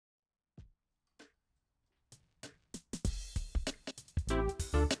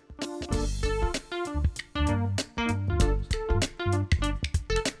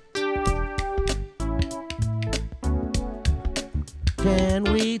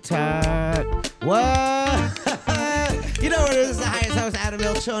talk. What? You know what it is, the highest host, Adam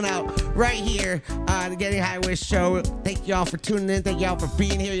Hill, chilling out right here on the Getting High with show. Thank y'all for tuning in. Thank y'all for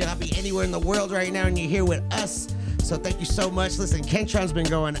being here. You'll not be anywhere in the world right now, and you're here with us. So thank you so much. Listen, Kentron's been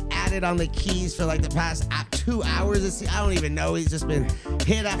going at it on the keys for like the past 2 hours. I don't even know. He's just been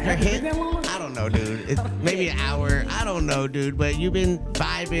hit after hit. I don't know, dude. Maybe an hour. I don't know, dude. But you've been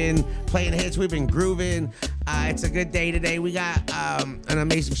vibing, playing hits. We've been grooving. It's a good day today. We got an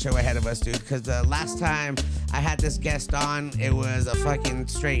amazing show ahead of us, dude. Because the last time I had this guest on, it was a fucking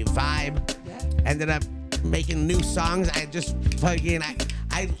straight vibe. Ended up making new songs.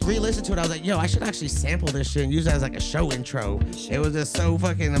 I re-listened to it. I was like, yo, I should actually sample this shit and use it as like a show intro. It was just so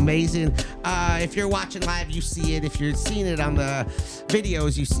fucking amazing. If you're watching live, you see it. If you're seeing it on the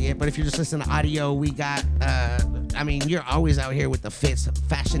videos, you see it. But if you're just listening to audio, we got, you're always out here with the fits.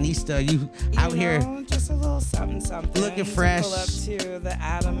 Fashionista, you out here. Just a little something. Looking fresh. Pull up to the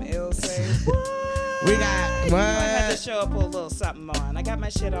Adam Ill say, what? We got, what? I had to show up with a little something on. I got my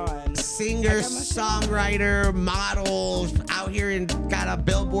shit on. Singer, songwriter, models, out here and got a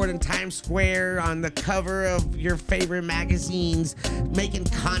billboard in Times Square on the cover of your favorite magazines, making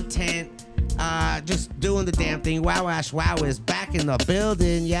content, just doing the damn thing. WowAshWow is back in the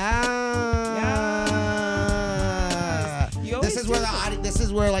building, This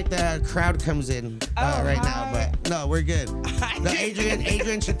is where like the crowd comes in right now, but no, we're good.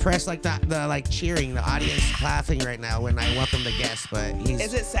 Adrian should press like the like cheering, the audience clapping right now when I want them to guess, but he's.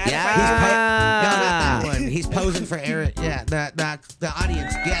 Is it sad? No, not that one. He's posing for Eric. Yeah, the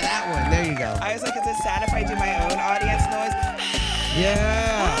audience. Yeah, that one. There you go. I was like, is it sad if I do my own audience noise?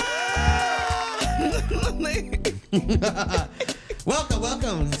 Yeah.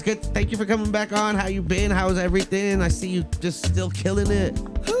 Welcome. It's good. Thank you for coming back on. How you been? How's everything? I see you just still killing it.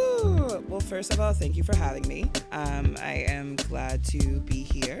 Well, first of all, thank you for having me. I am glad to be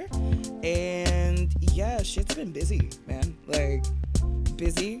here. And yeah, shit's been busy, man. Like,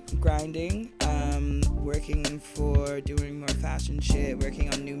 busy, grinding, working for doing more fashion shit,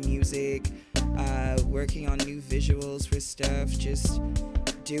 working on new music, working on new visuals for stuff, just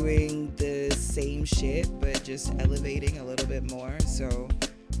doing the same shit, but just elevating a little bit more. So,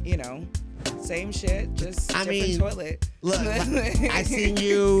 same shit, just different toilet. Look, I seen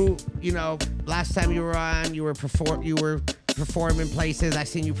you, last time you were on, you were performing places. I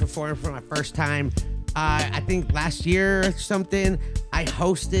seen you perform for my first time. I think last year or something, I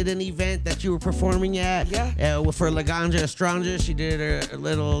hosted an event that you were performing at. Yeah. For Laganja Estranja. She did a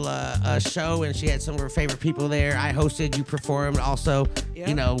little show, and she had some of her favorite people there. I hosted, you performed also,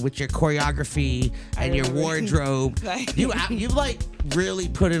 with your choreography and your wardrobe. You like really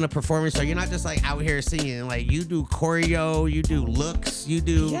put in a performance, so you're not just like out here singing. Like, you do choreo, you do looks,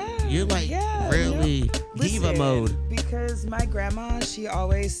 you're like really diva mode. Because my grandma, she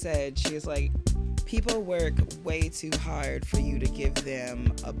always said, she was like, people work way too hard for you to give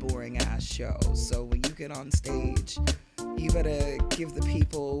them a boring ass show. So when you get on stage, you better give the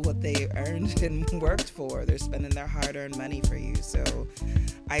people what they earned and worked for. They're spending their hard-earned money for you. So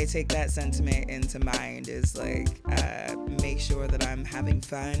I take that sentiment into mind, is like, make sure that I'm having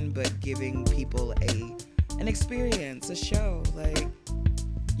fun, but giving people an experience, a show. Like,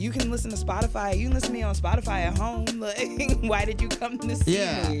 you can listen to Spotify. You can listen to me on Spotify at home. Like, why did you come to see me?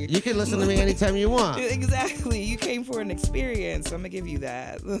 Yeah, you can listen to me anytime you want. Exactly. You came for an experience, so I'm going to give you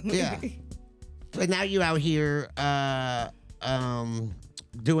that. Yeah. But now you out here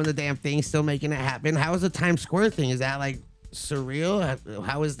doing the damn thing, still making it happen. How is the Times Square thing? Is that, like, surreal?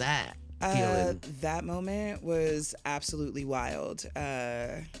 How is that feeling? That moment was absolutely wild.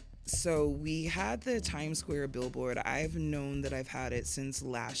 So we had the Times Square billboard. I've known that I've had it since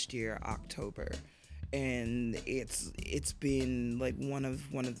last year, October. And it's been like one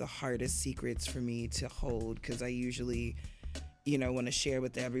of the hardest secrets for me to hold, because I usually, want to share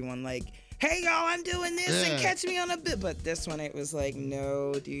with everyone, like, hey y'all, I'm doing this and catch me on a bit. But this one, it was like,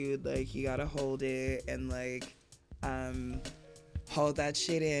 no, dude, like, you gotta hold it and like hold that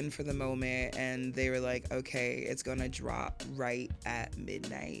shit in for the moment. And they were like, okay, it's gonna drop right at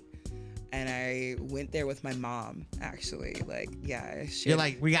midnight. And I went there with my mom, actually. Like, yeah. You're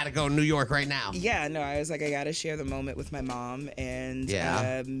like, we got to go to New York right now. Yeah, no, I was like, I got to share the moment with my mom. And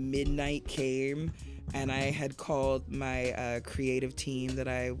midnight came, and I had called my creative team that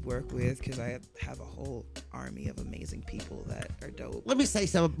I work with, because I have a whole army of amazing people that are dope. Let me say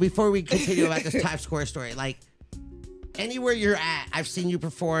something before we continue about this Times Square story. Like, anywhere you're at, I've seen you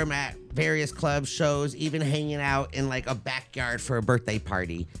perform at various clubs, shows, even hanging out in like a backyard for a birthday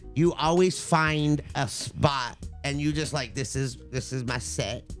party. You always find a spot and you just like, this is my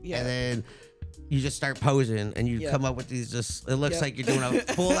set. Yeah. And then you just start posing and you Yep. come up with these it looks Yep. like you're doing a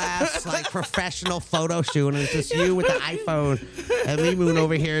full ass like professional photo shoot and it's just you with the iPhone and me Moon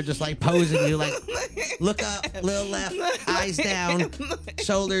over here just like posing you like look up, little left, eyes down,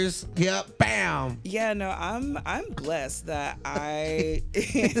 shoulders, yep, bam. Yeah, no, I'm blessed that I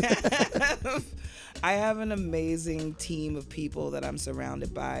have an amazing team of people that I'm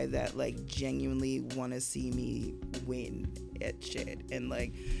surrounded by that like genuinely want to see me win at shit. And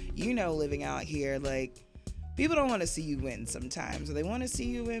like, living out here, like people don't want to see you win sometimes, or they want to see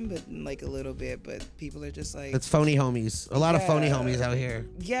you win, but like a little bit. But people are just like, It's phony homies. A lot of phony homies out here.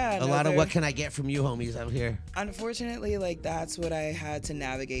 Yeah, a lot of what can I get from you homies out here. Unfortunately, like that's what I had to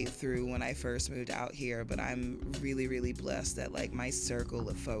navigate through when I first moved out here. But I'm really, really blessed that like my circle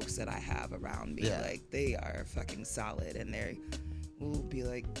of folks that I have around me, like they are fucking solid, and they will be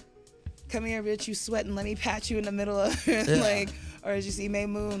like, come here, bitch, you sweating, let me pat you in the middle of like, or as you see May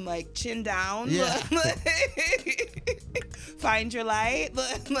Moon, like chin down, find your light.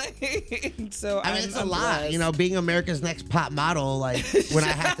 So I mean, it's a I'm lot, blessed. being America's Next Pop Model, like when I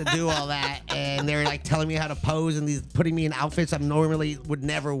have to do all that and they're like telling me how to pose and putting me in outfits I normally would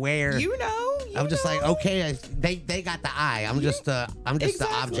never wear. I'm just like, okay, they got the eye. I'm just the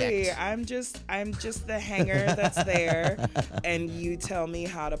object. I'm just the hanger that's there, and you tell me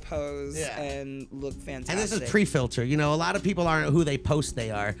how to pose and look fantastic. And this is pre-filter. A lot of people aren't who they post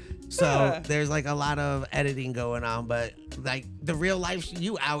they are. So there's like a lot of editing going on, but like the real life,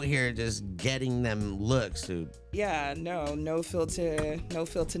 you out here just getting them looks, dude. Yeah, no filter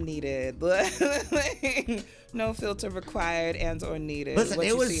needed. No filter required and or needed. Listen, what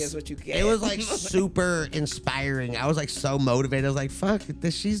you see is what you get. It was like super inspiring. I was like so motivated. I was like, fuck,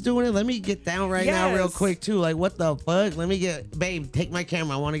 she's doing it. Let me get down right now real quick too. Like, what the fuck? Let me babe, take my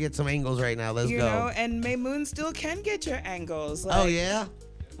camera. I want to get some angles right now. Let's go. And May Moon still can get your angles. Oh, yeah?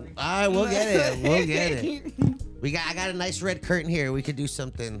 All right, we'll get it. We'll get it. I got a nice red curtain here. We could do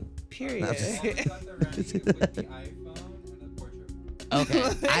something. Period. Okay,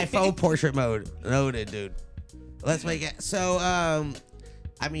 iPhone portrait mode. Noted, dude. Let's make it. So,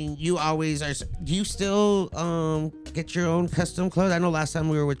 I mean, you always are. Do you still get your own custom clothes? I know last time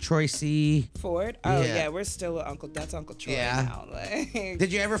we were with Troy C. Ford? Oh, yeah, we're still with Uncle Troy now. Like,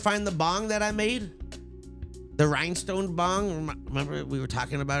 did you ever find the bong that I made? The rhinestone bong? Remember we were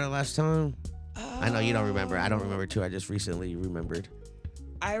talking about it last time? I know you don't remember. I don't remember too. I just recently remembered.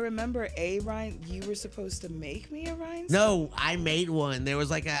 I remember you were supposed to make me a rhinestone? No, I made one. There was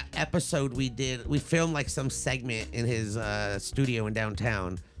like an episode we did. We filmed like some segment in his studio in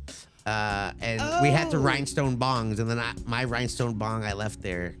downtown. And we had to rhinestone bongs. And then my rhinestone bong I left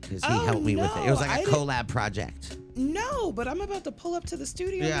there because he helped me with it. It was like a collab project. No, but I'm about to pull up to the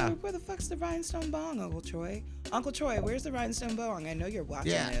studio. Yeah. Like, where the fuck's the rhinestone bong, Uncle Troy? Uncle Troy, where's the rhinestone bong? I know you're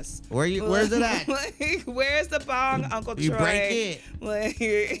watching this. Where's it at? Like, where's the bong, Uncle Troy? You break it. Like,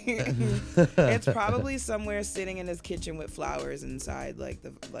 it's probably somewhere sitting in his kitchen with flowers inside, like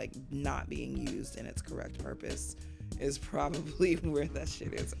not being used in its correct purpose. Is probably where that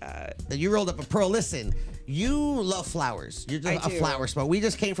shit is at. You rolled up a pearl. Listen, you love flowers. You're just a flower spot. We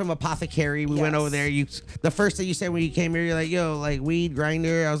just came from Apothecary. We went over there. The first thing you said when you came here, you're like, yo, like weed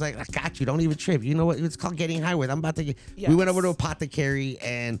grinder. I was like, I got you. Don't even trip. You know what? It's called getting high with. I'm about to get. Yes. We went over to Apothecary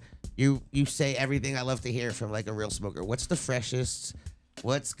and you say everything I love to hear from like a real smoker. What's the freshest?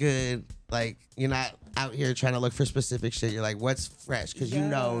 What's good? Like, you're not out here trying to look for specific shit. You're like, what's fresh? Because you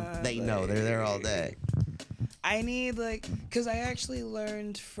know they know. They're there all day. I need because I actually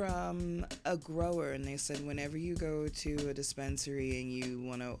learned from a grower, and they said whenever you go to a dispensary and you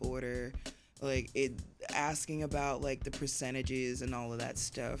want to order, asking about the percentages and all of that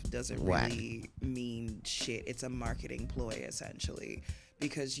stuff doesn't really mean shit. It's a marketing ploy essentially,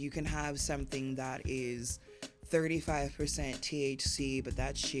 because you can have something that is 35% THC, but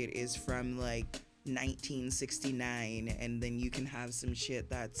that shit is from 1969, and then you can have some shit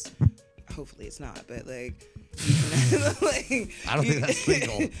that's hopefully it's not, but I don't think that's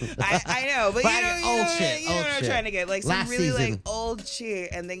legal. I know, but you know what I'm trying to get, some Last really season. old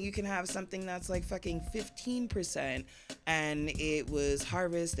shit, and then you can have something that's fucking 15%, and it was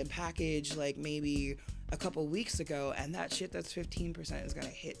harvested and packaged maybe a couple weeks ago, and that shit that's 15% is gonna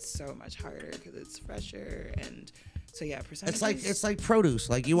hit so much harder because it's fresher. And so percentages. It's like produce.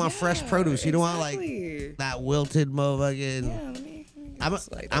 You want fresh produce. You don't want that wilted motherfucking. Yeah, let me I'm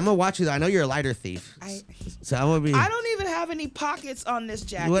this lighter. gonna watch you though. I know you're a lighter thief, so I'm gonna be. I don't even have any pockets on this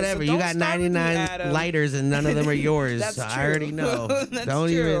jacket. Whatever. So You got 99 lighters and none of them are yours. That's so true. I already know. That's Don't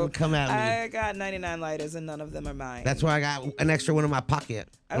true. even come at me. I got 99 lighters and none of them are mine. That's why I got an extra one in my pocket.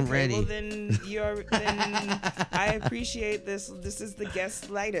 I'm ready. Well, then I appreciate this. This is the guest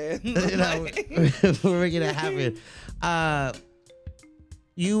lighter. You know, we're making it happen.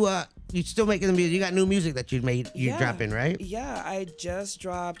 You still making the music? You got new music that you're dropping, right? Yeah, I just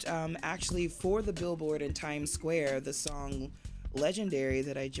dropped actually for the billboard in Times Square the song Legendary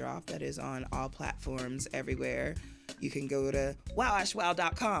that I dropped that is on all platforms everywhere. You can go to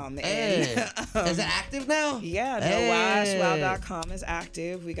WowAshWow.com. Hey. Is it active now? Yeah, no, WowAshWow.com is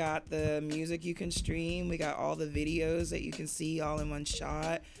active. We got the music you can stream. We got all the videos that you can see all in one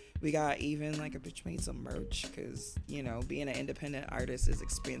shot. We got even like a bitch made some merch because, you know, being an independent artist is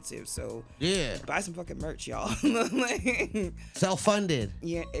expensive. So yeah, buy some fucking merch, y'all. Self-funded.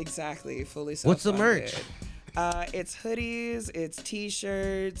 Yeah, exactly. Fully self-funded. What's the merch? It's hoodies, it's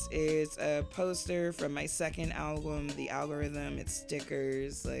t-shirts, it's a poster from my second album, The Algorithm, it's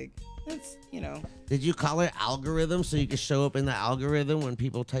stickers, like, it's, you know. Did you call it algorithm so you could show up in the algorithm when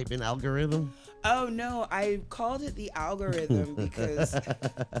people type in algorithm? Oh, no, I called it The Algorithm because... I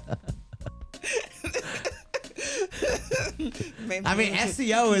mean,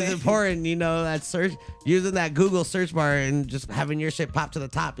 SEO is important, you know, that search, using that Google search bar and just having your shit pop to the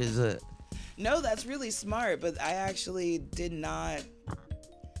top is a... No, that's really smart, but I actually did not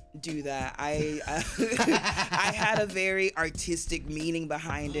do that. I I had a very artistic meaning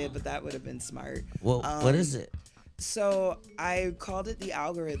behind it, but that would have been smart. Well, what is it? So I called it The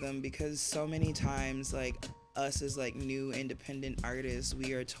Algorithm because so many times, like, us as like new independent artists,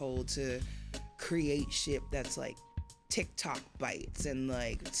 we are told to create shit that's like TikTok bites and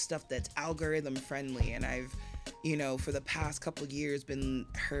like stuff that's algorithm friendly, and I've, you know, for the past couple of years been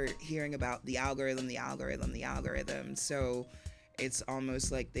hearing about the algorithm. So it's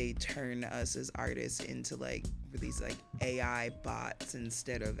almost like they turn us as artists into like these like AI bots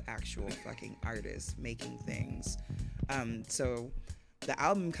instead of actual fucking artists making things. So the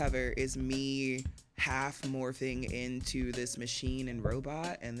album cover is me half morphing into this machine and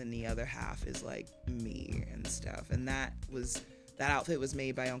robot, and then the other half is like me and stuff. And that outfit was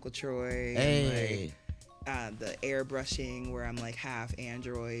made by Uncle Troy. Hey. And, like, the airbrushing where I'm like half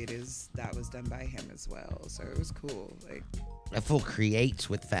android that was done by him as well. So it was cool. Like, that fool creates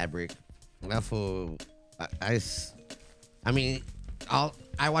with fabric. That fool, I mean,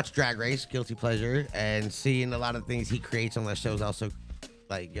 I watch Drag Race, guilty pleasure, and seeing a lot of things he creates on the shows also,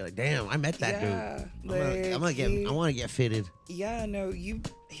 like, you're like, damn, I met that dude. I want to get fitted. Yeah, no, he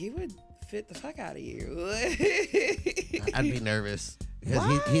would fit the fuck out of you. I'd be nervous.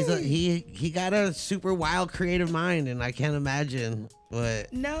 Because he got a super wild creative mind, and I can't imagine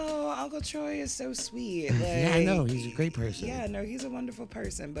what. No, Uncle Troy is so sweet. Like, yeah, I know, he's a great person. Yeah, no, he's a wonderful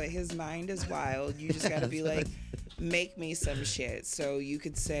person, but his mind is wild. You just gotta be like, make me some shit. So you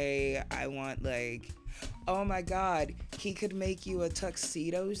could say, I want like, oh my God, he could make you a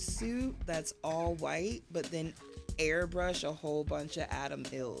tuxedo suit that's all white, but then airbrush a whole bunch of Adam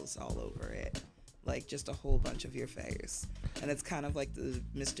Hills all over it. Like just a whole bunch of your face, and it's kind of like the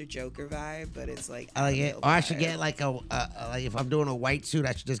Mr. Joker vibe, but it's like. I like it. Or I should get like like if I'm doing a white suit,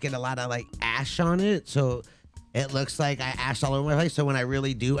 I should just get a lot of like ash on it, so it looks like I ashed all over my face. So when I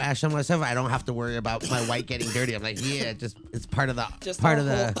really do ash on myself, I don't have to worry about my white getting dirty. I'm like, yeah, it's part of the part of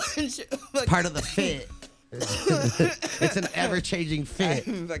the fit. It's an ever-changing fit.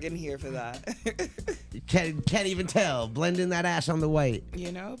 I'm fucking here for that. Can't even tell. Blending that ash on the white.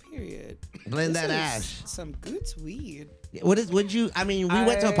 You know, period. Blend that ash. Some good weed. Would you? I mean, we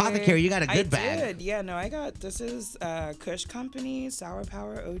went to Apothecary. You got a good bag. I did. Yeah, no, I got. This is Kush Company Sour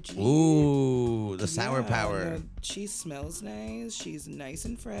Power OG. Ooh, the Sour Power. No, she smells nice. She's nice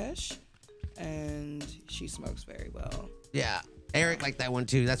and fresh, and she smokes very well. Yeah. Eric liked that one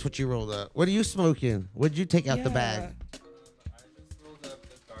too. That's what you rolled up. What are you smoking? What did you take out the bag? I just rolled up the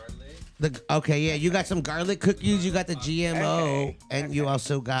garlic. Okay, you got some garlic cookies. You got the GMO, okay, and you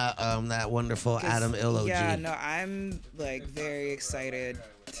also got that wonderful Adam Ill OG. Yeah, no, I'm like very excited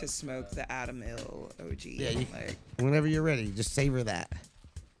to smoke the Adam Ill OG. Yeah, whenever you're ready, just savor that.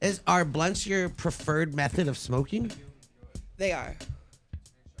 Are blunts your preferred method of smoking? They are.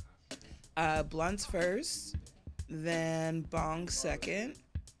 Blunts first. Then bong second,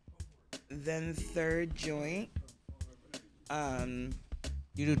 then third joint. You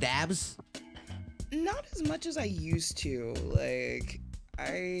do dabs? Not as much as I used to. Like,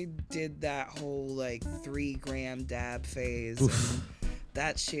 I did that whole like 3 gram dab phase. And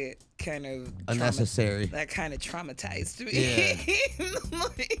that shit kind of unnecessary. That kind of traumatized me. Yeah.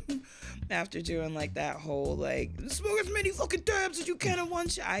 Like, after doing like that whole like smoke as many fucking dabs as you can in one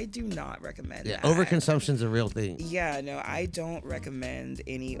shot. I do not recommend that. Overconsumption's a real thing. Yeah, no, I don't recommend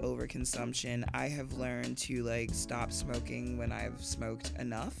any overconsumption. I have learned to like stop smoking when I've smoked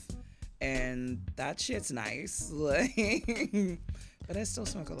enough, and that shit's nice. Like, but I still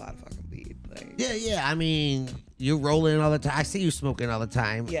smoke a lot of fucking weed. Like, Yeah. I mean, you roll in all the time. I see you smoking all the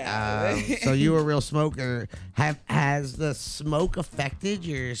time. Yeah. So you a real smoker. Has the smoke affected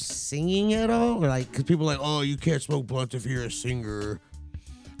your singing at all? Or like, because people are like, oh, you can't smoke blunts if you're a singer.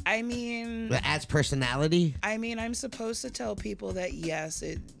 I mean, It adds personality. I mean, I'm supposed to tell people that yes,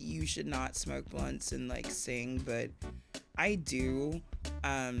 you should not smoke blunts and like sing, but I do,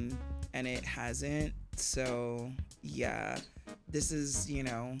 and it hasn't. So yeah, this is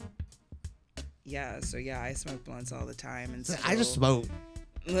yeah. So yeah, I smoke blunts all the time, and I just smoke.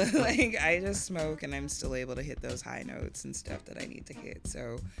 Like I just smoke, and I'm still able to hit those high notes and stuff that I need to hit.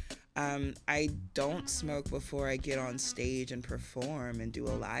 So. I don't smoke before I get on stage and perform and do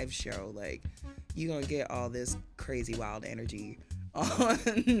a live show. Like, you're gonna get all this crazy wild energy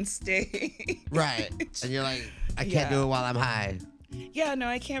on stage. Right. And you're like, I can't do it while I'm high. Yeah, no,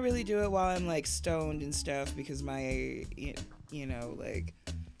 I can't really do it while I'm like stoned and stuff because my, like,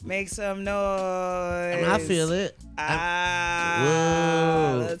 make some noise. And I feel it.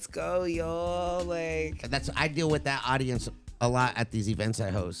 Let's go, y'all. Like, I deal with that audience a lot at these events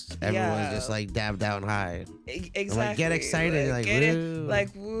I host. Everyone's just like dabbed out high. Exactly. I'm like, get excited. Like, get woo. Like,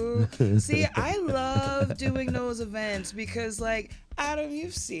 woo. See, I love doing those events because, like, Adam,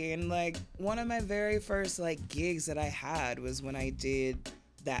 you've seen, like, one of my very first, like, gigs that I had was when I did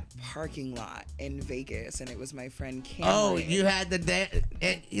that parking lot in Vegas, and it was my friend Cameron. Oh, you had the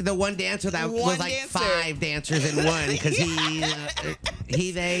one dancer that was like 5 dancers in one because they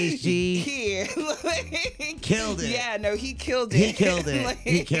killed it. Yeah, no, he killed it. He killed it. Like,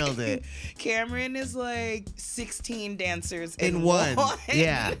 he killed it. Cameron is like 16 dancers in one.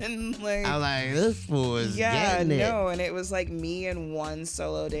 Yeah. And like, I'm like, this fool is getting it. And it was like me and one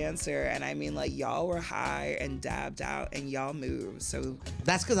solo dancer, and I mean, like, y'all were high and dabbed out, and y'all moved. So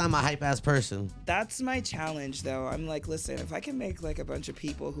that's because I'm a hype ass person. That's my challenge, though. I'm like, listen, if I can make like a bunch of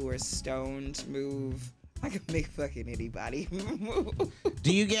people who are stoned move, I can make fucking anybody move.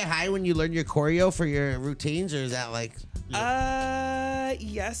 Do you get high when you learn your choreo for your routines, or is that like?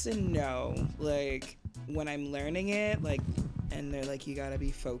 Yes and no. Like, when I'm learning it, like, and they're like, you gotta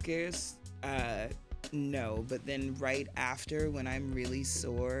be focused. No, but then right after, when I'm really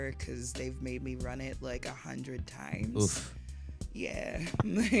sore because they've made me run it like 100 times. Oof. Yeah.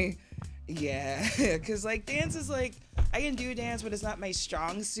 Yeah, because like dance is like, I can do dance, but it's not my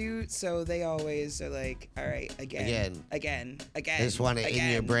strong suit, so they always are like, all right, again. I just want it in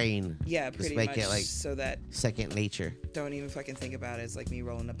your brain. Yeah, pretty just make much, it like so that second nature. Don't even fucking think about it. It's like me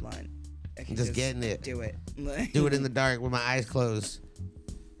rolling a blunt. I can just getting it. Do it. Do it in the dark with my eyes closed.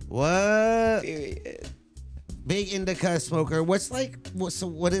 What? Period. Big indica smoker. What is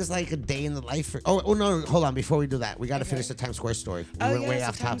like a day in the life for? Oh no! Hold on. Before we do that, we got to finish the Times Square story. We went way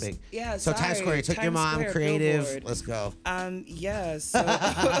off topic. Yeah. So Times Square, you took your mom, creative. Billboard. Let's go. Yeah. So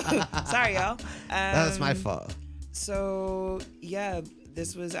sorry, y'all. That was my fault. So yeah,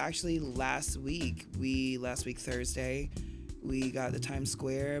 this was actually last week. Last week Thursday, we got the Times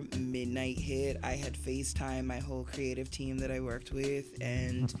Square midnight hit. I had FaceTime my whole creative team that I worked with,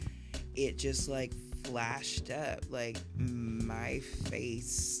 and it just like flashed up, like my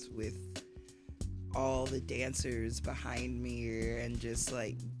face with all the dancers behind me and just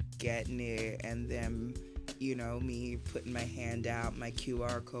like getting it, and then me putting my hand out, my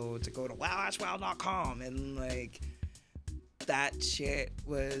QR code to go to WowAshWow.com, and like that shit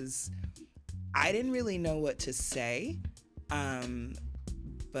was, I didn't really know what to say,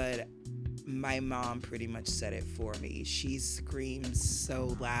 but my mom pretty much said it for me. She screams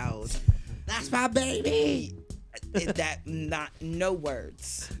so loud, "That's my baby!" No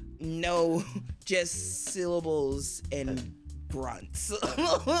words, no, just syllables and grunts.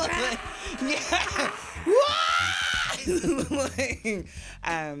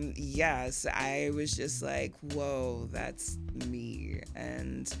 Yes, I was just like, whoa, that's me.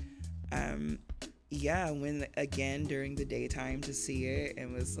 And when again during the daytime to see it,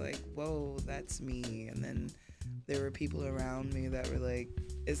 and was like, whoa, that's me. And then there were people around me that were like,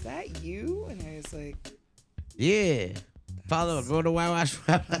 is that you? And I was like, yeah, Follow. Go to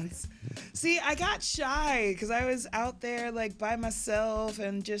WowAshWow. See, I got shy because I was out there like by myself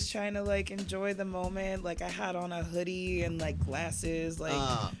and just trying to like enjoy the moment. Like I had on a hoodie and like glasses, like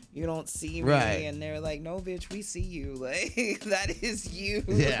you don't see me. Right. And they're like, "No, bitch, we see you. Like that is you.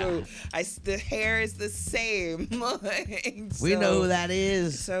 Yeah. The hair is the same. Like, We know who that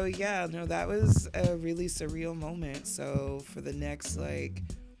is. So yeah, no, that was a really surreal moment. So for the next like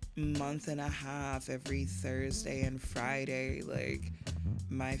month and a half, every Thursday and Friday, like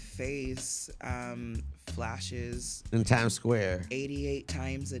my face flashes In Times Square. 88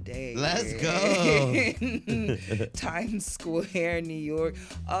 times a day. Let's go. Times Square, New York.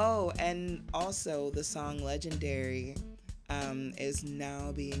 Oh, and also the song Legendary is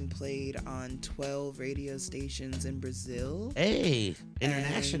now being played on 12 radio stations in Brazil. Hey,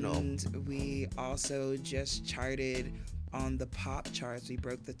 international. And we also just charted on the pop charts. We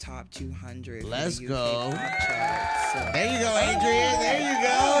broke the top 200. Let's for the go. UK pop charts. So. There you go, Adrian. There you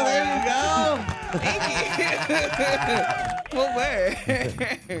go. There you go. Well, work.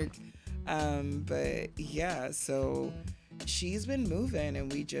 But yeah, so she's been moving,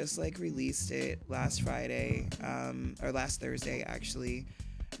 and we just like released it last Friday, or last Thursday actually.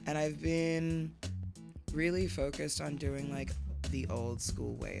 And I've been really focused on doing like the old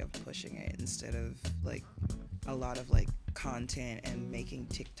school way of pushing it instead of like a lot of like content and making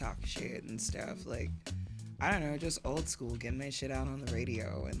TikTok shit and stuff. Like, I don't know, just old school, getting my shit out on the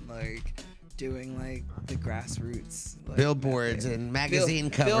radio and like doing like the grassroots like, Billboards method. and magazine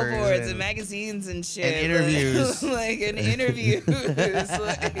covers. Billboards and magazines and shit. And interviews. Like in interviews.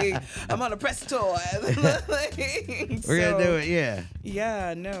 Like I'm on a press tour. Like, We're gonna do it, yeah.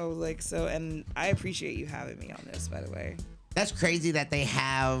 Yeah, no, like so, and I appreciate you having me on this, by the way. That's crazy that they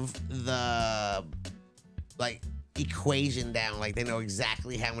have the like equation down. Like they know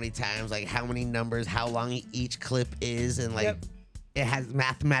exactly how many times, like how many numbers, how long each clip is, and like it has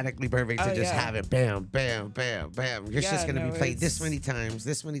mathematically perfect to just have it bam, bam, bam, bam. It's just gonna be played this many times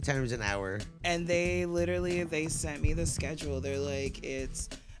an hour. And they sent me the schedule. They're like, it's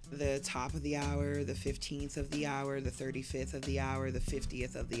the top of the hour, the 15th of the hour, the 35th of the hour, the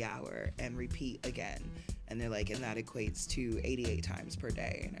 50th of the hour, and repeat again. And they're like, and that equates to 88 times per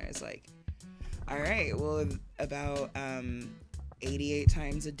day. And I was like, all right, well, about 88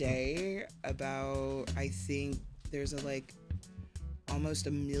 times a day, I think there's almost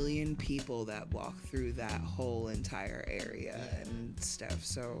 1 million people that walk through that whole entire area and stuff.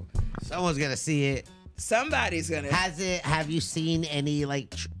 So someone's gonna see it. Somebody's gonna. Have you seen any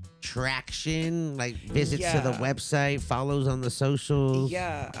traction, like visits to the website, follows on the socials?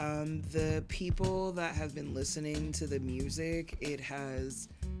 Yeah, the people that have been listening to the music, it has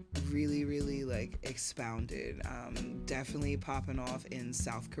really, really expounded. Definitely popping off in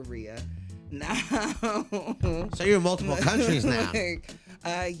South Korea now. So you're in multiple countries now.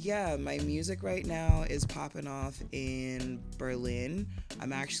 Yeah, my music right now is popping off in Berlin.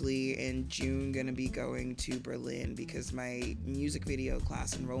 I'm actually in June gonna be going to Berlin because my music video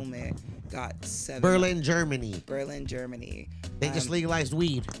class enrollment got 7. Berlin, Germany. Berlin, Germany. They just legalized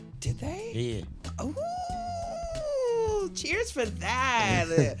weed. Did they? Yeah. Ooh, cheers for that.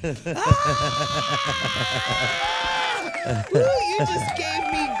 Ooh, you just gave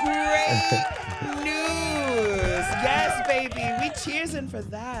me great news. Yes, baby. We cheersing for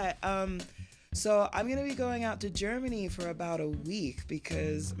that. So I'm going to be going out to Germany for about a week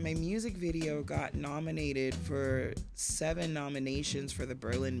because my music video got nominated for 7 nominations for the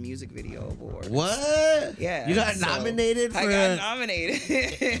Berlin Music Video Awards. What? Yeah. You got nominated for... I got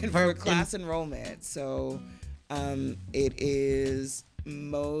nominated for class enrollment. So it is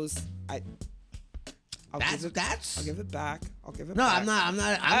most... I'll give it back. I'll give it back. No, I'm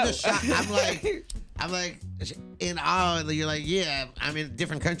not. I'm just shocked. I'm like in awe. You're like, yeah, I'm in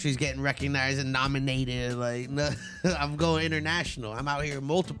different countries getting recognized and nominated. Like, no, I'm going international. I'm out here in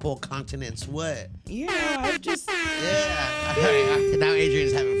multiple continents. What? Yeah, I'm just. Yeah. All right, now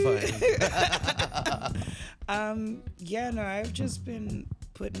Adrian's having fun. Yeah, no, I've just been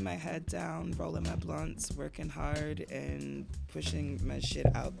putting my head down, rolling my blunts, working hard, and pushing my shit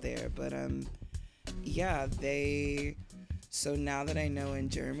out there. But yeah, so now that I know in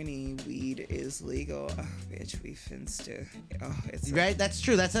Germany weed is legal, bitch, we finna to. It's right. That's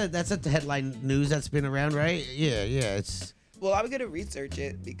true. That's a headline news that's been around, right? Yeah. It's. Well, I'm gonna research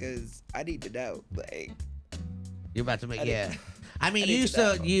it because I need to know. Like, you're about to make I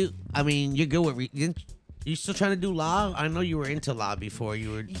mean, you're good with. You still trying to do law? I know you were into law before.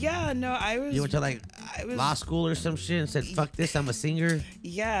 You were. Yeah, no, I was. You went to law school or some shit and said, "Fuck this, I'm a singer."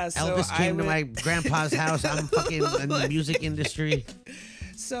 Yeah, so Elvis came to my grandpa's house. I'm fucking in the music industry.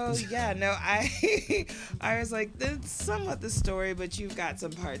 So yeah, no, I was like, that's somewhat the story, but you've got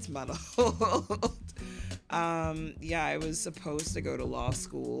some parts muddled. Yeah, I was supposed to go to law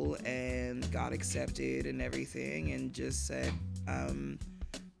school and got accepted and everything, and just said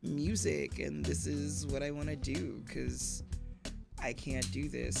music, and this is what I want to do because I can't do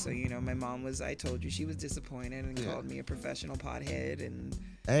this. So, my mom I told you, she was disappointed and called me a professional pothead. And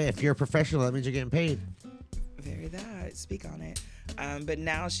hey, if you're a professional, that means you're getting paid. Very that. Speak on it. But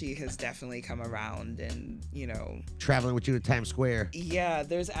now she has definitely come around and, traveling with you to Times Square. Yeah,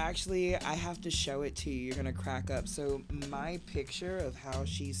 there's actually, I have to show it to you. You're going to crack up. So my picture of how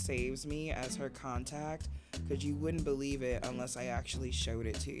she saves me as her contact, because you wouldn't believe it unless I actually showed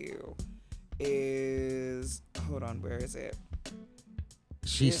it to you, is, hold on, where is it?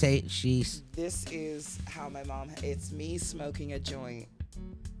 This is how my mom, it's me smoking a joint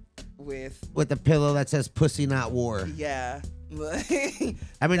with a pillow that says "Pussy Not War." Yeah.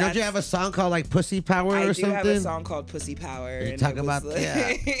 I mean, don't you have a song called like "Pussy Power" or something? I do have a song called "Pussy Power." You talk about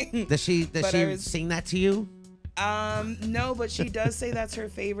Does she sing that to you? No, but she does say that's her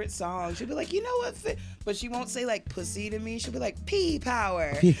favorite song. She'll be like, you know what? But she won't say like "pussy" to me. She'll be like "P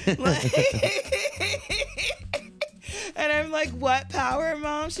Power." And I'm like, what power,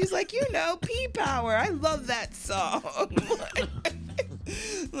 Mom? She's like, P Power. I love that song.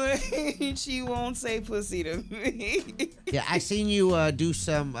 She won't say pussy to me. Yeah, I seen you do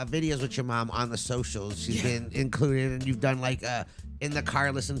some videos with your mom on the socials. She's been included, and you've done like in the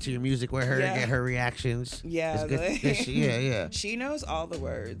car, listen to your music with her and get her reactions. Yeah, yeah. She knows all the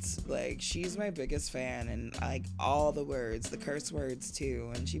words. Like, she's my biggest fan, and like all the words, the curse words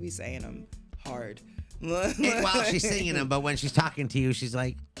too, and she be saying them hard. While she's singing them, but when she's talking to you, she's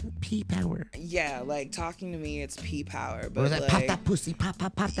like, P Power. Yeah, like talking to me, it's P Power. But was that like, pop that pussy, pop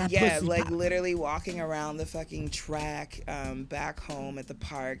that pussy. Yeah, like literally walking around the fucking track back home at the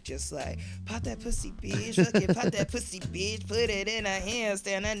park, just like, pop that pussy, bitch. Fucking pop that pussy, bitch. Put it in her hands,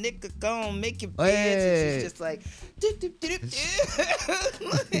 stand that nigga gon' make it bitch. And she's just like,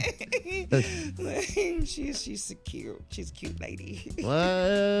 she's cute. She's a cute lady.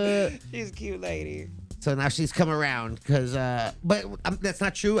 What? She's a cute lady. So now she's come around because, but that's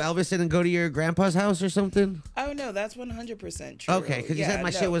not true. Elvis didn't go to your grandpa's house or something? Oh, no, that's 100% true. Okay, because you said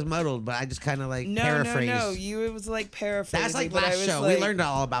my shit was muddled, but I just kind of like paraphrased. No, it was like paraphrasing. That's like last show. Like, we learned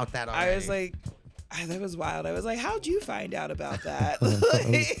all about that already. I was like, that was wild. I was like, how'd you find out about that?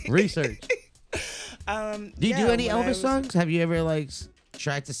 Research. Do you do any Elvis songs? Have you ever like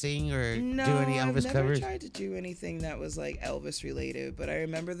tried to sing or do any Elvis I've covers? never tried to do anything that was like Elvis related, but I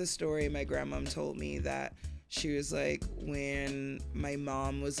remember the story my grandmom told me that she was like, when my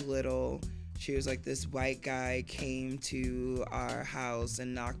mom was little, she was like, this white guy came to our house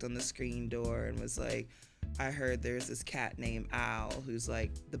and knocked on the screen door and was like, I heard there's this cat named Al who's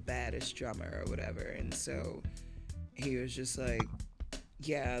like the baddest drummer or whatever. And so he was just like,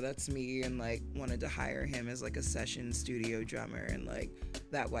 yeah, that's me, and like wanted to hire him as like a session studio drummer, and like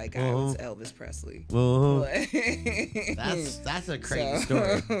that white guy was Elvis Presley. That's a crazy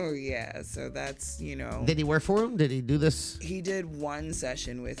story. Yeah, so that's, Did he work for him? Did he do this? He did one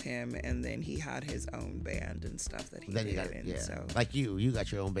session with him, and then he had his own band and stuff that he did. So like you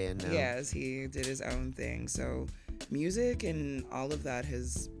got your own band now. Yes, he did his own thing. So music and all of that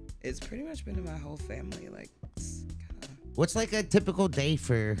it's pretty much been in my whole family. Like, what's like a typical day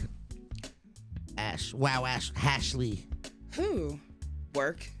for Ashley? Who?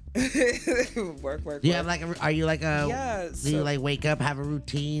 Work. work. Do you have like are you like a yeah? Do you like wake up, have a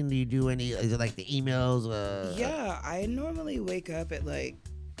routine? Do you do any? Is it like the emails? Yeah, I normally wake up at like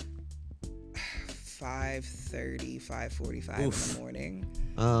 5:30, 5:45 in the morning.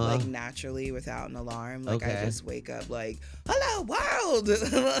 Like naturally without an alarm. Like I just wake up like, hello world.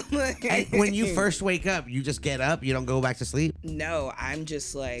 When you first wake up, you just get up, you don't go back to sleep? No, I'm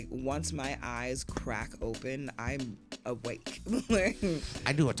just like, once my eyes crack open, I'm awake.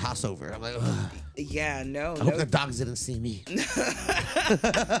 I do a toss over. I'm like, ugh. Yeah, no. I hope the dogs didn't see me.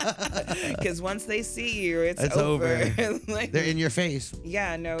 Because once they see you, it's over. Like, they're in your face.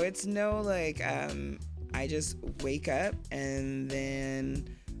 Yeah, no, it's no like, I just wake up and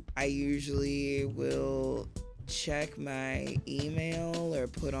then I usually will check my email or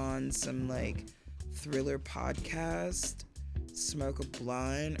put on some like thriller podcast, smoke a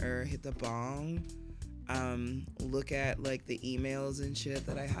blunt or hit the bong. Look at like the emails and shit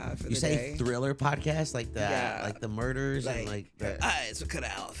that I have for the day. You say thriller podcast, like the murders and like her eyes were cut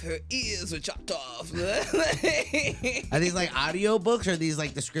off, her ears were chopped off. Are these like audio books or are these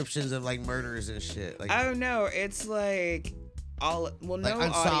like descriptions of like murders and shit? Like, oh no, it's like no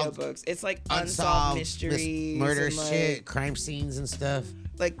unsolved- audiobooks. It's like unsolved mysteries, murder and, like, shit, crime scenes and stuff.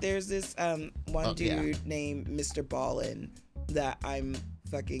 Like there's this one dude named Mr. Ballin that I'm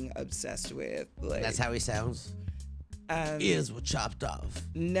fucking obsessed with. Like That's how he sounds. Ears were chopped off.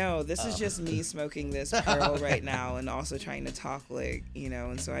 No, this is just me smoking this pearl right now and also trying to talk like,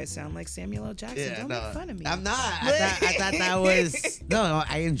 and so I sound like Samuel L. Jackson. Don't make fun of me. I'm not. I thought that was... No,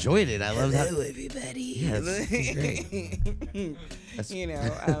 I enjoyed it. I love that. Hello, everybody. Great.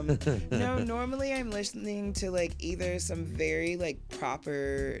 No, normally I'm listening to like either some very like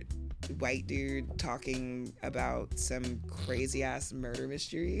proper white dude talking about some crazy ass murder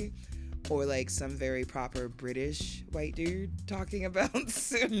mystery, or like some very proper British white dude talking about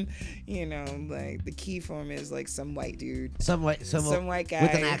some, like the key form is like some white dude, some white guy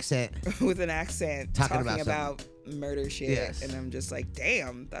with an accent, talking about murder shit. Yes. And I'm just like,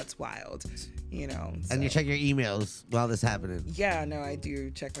 damn, that's wild, And you check your emails while this happening. Yeah, no, I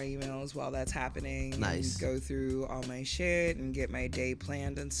do check my emails while that's happening. Nice. And go through all my shit and get my day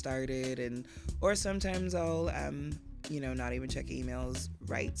planned and started, or sometimes I'll not even check emails,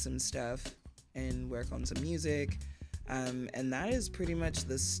 write some stuff and work on some music. And that is pretty much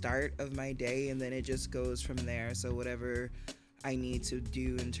the start of my day, and then it just goes from there. So whatever I need to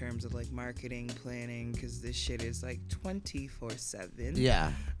do in terms of like marketing, planning, because this shit is like 24/7.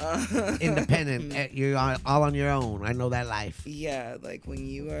 Yeah. Independent. You're all on your own. I know that life. Yeah, like when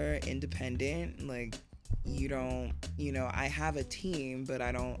you are independent, like you don't, I have a team, but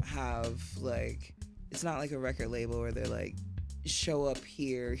I don't have like, it's not like a record label where they're like, show up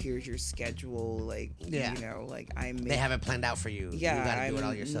here, here's your schedule, like, like they have it planned out for you. Yeah, you gotta do it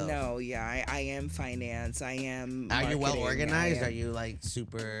all yourself. No, yeah, I am finance, I am Are you well marketing, organized? Are you like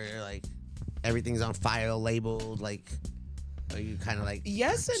super, like everything's on file, labeled, like, are you kind of like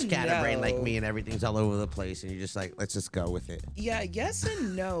yes and scatterbrained no. like me and everything's all over the place and you're just like, let's just go with it? Yeah, yes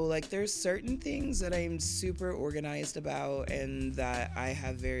and no. Like there's certain things that I'm super organized about and that I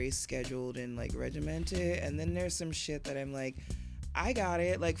have very scheduled and like regimented, and then there's some shit that I'm like, I got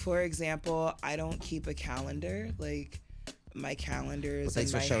it. Like for example, I don't keep a calendar. Like my calendar is in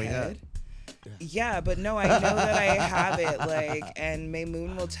my head. Yeah, but no, I know that I have it. Like, and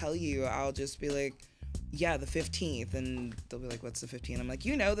Maymoon will tell you, I'll just be like, yeah, the 15th, and they'll be like, what's the 15th? I'm like,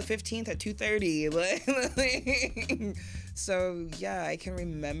 the 15th at 2:30. Like, so yeah, I can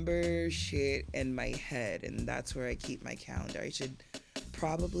remember shit in my head, and that's where I keep my calendar. I should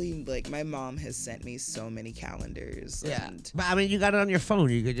probably, like, my mom has sent me so many calendars. Yeah, and but I mean, you got it on your phone.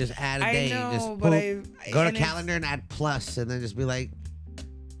 You could just add a day. I know, just but go to calendar and add plus, and then just be like,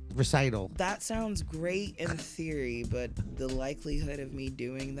 recital. That sounds great in theory, but the likelihood of me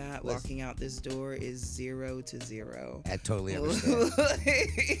doing that, walking out this door, is 0 to 0. I totally understand.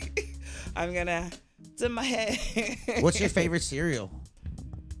 I'm gonna, it's in my head. What's your favorite cereal?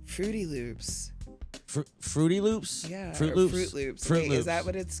 Fruity Loops. Fruity Loops? Yeah. Fruit Loops? Fruit Loops. Fruit Wait, Loops. Is that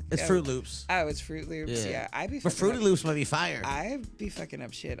what it's? It's Fruit Loops. Oh, it's Fruit Loops. Yeah. But Fruity Loops might be fire. I be fucking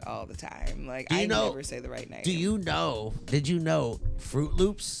up shit all the time. Like, I never say the right name. Did you know Fruit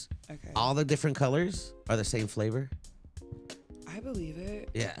Loops, all the different colors are the same flavor? I believe it.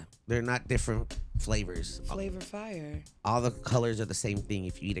 Yeah. They're not different flavors. Flavor fire. All the colors are the same thing.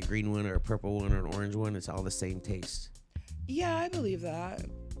 If you eat a green one or a purple one or an orange one, it's all the same taste. Yeah, I believe that.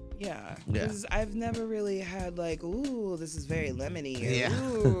 Yeah, because I've never really had like, ooh, this is very lemony.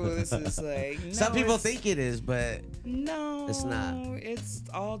 Ooh, this is like. No, some people think it is, but no, it's not. It's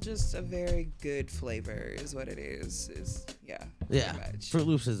all just a very good flavor, is what it is. Yeah. Fruit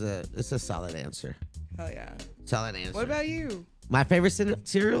Loops is a solid answer. Hell yeah. Solid answer. What about you? My favorite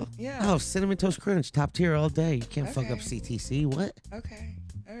cereal? Yeah. Oh, Cinnamon Toast Crunch, top tier all day. You can't fuck up CTC. What? Okay.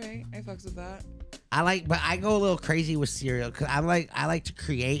 All right. I fucks with that. But I go a little crazy with cereal because I like to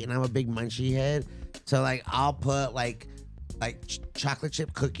create, and I'm a big munchie head. So like I'll put like chocolate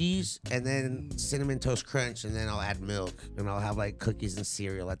chip cookies and then Cinnamon Toast Crunch, and then I'll add milk, and I'll have like cookies and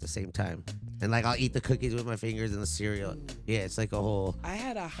cereal at the same time. And like I'll eat the cookies with my fingers and the cereal. Yeah, it's like a whole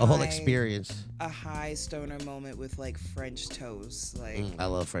whole experience. A high stoner moment with like French toast. Like I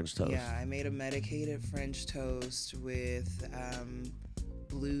love French toast. Yeah, I made a medicated French toast with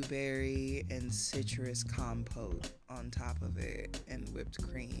blueberry and citrus compote on top of it and whipped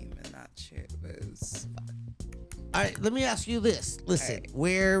cream, and that shit was. All right, let me ask you this. Listen,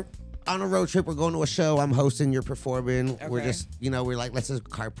 we're on a road trip. We're going to a show. I'm hosting. You're performing. Okay. We're just, we're like, let's just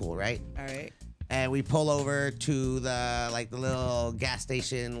carpool, right? All right. And we pull over to the little gas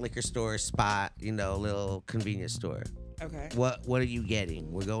station, liquor store spot, little convenience store. Okay. What are you getting?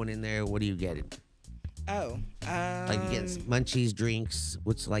 We're going in there. What are you getting? Oh. Like you get munchies, drinks.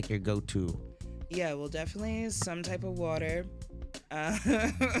 What's like your go-to? Yeah, well, definitely some type of water. Uh,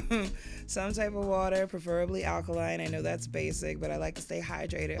 some type of water, preferably alkaline. I know that's basic, but I like to stay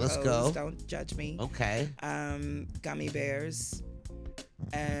hydrated. Let's hoes. go. Don't judge me. Okay. Gummy bears.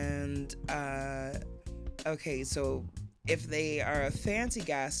 And, okay, so if they are a fancy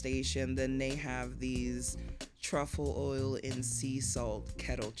gas station, then they have these truffle oil and sea salt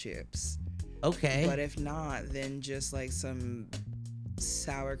kettle chips. Okay. But if not, then just like some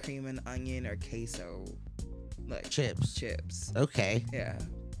sour cream and onion or queso, like Chips. Okay. Yeah.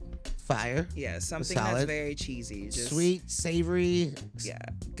 Fire. Yeah. Something Solid. that's very cheesy. Just, Sweet, savory. Yeah.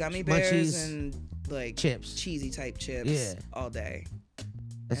 Gummy bears munchies, and like chips. cheesy type chips. Yeah. All day.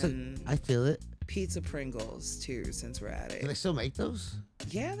 I feel it. Pizza Pringles too, since we're at Do they it. still make those?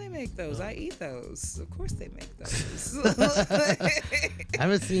 Yeah, they make those. I eat those. Of course they make those. I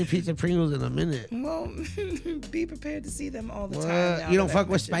haven't seen pizza Pringles in a minute. Well, be prepared to see them all the What? time. now You don't that fuck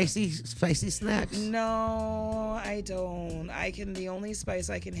I've with mentioned- spicy snacks? No, I don't. The only spice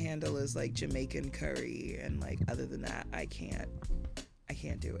I can handle is like Jamaican curry, and like other than that, I can't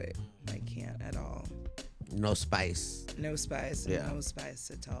do it. I can't at all. No spice. No spice. Yeah. No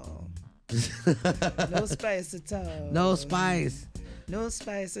spice at all. No spice at all. No spice. No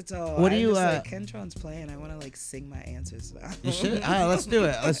spice at all. What do you, Like, Kentron's playing. I want to like sing my answers now. You should. All right, let's do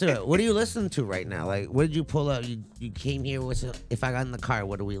it. What are you listening to right now? Like, what did you pull up? You came here with. If I got in the car,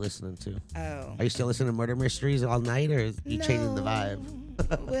 what are we listening to? Oh. Are you still listening to Murder Mysteries all night, or you changing the vibe?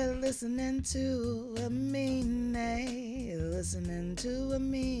 We're listening to a mean listening to a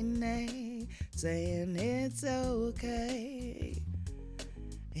mean saying it's okay.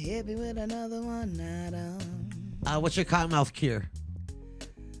 Hit me with another one, What's your cottonmouth cure?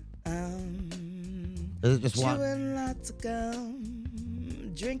 Is it just water? chewing lots of gum,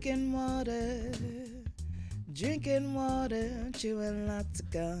 drinking water, chewing lots of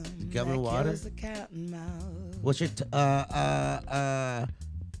gum. Gum and that water? kills the cottonmouth.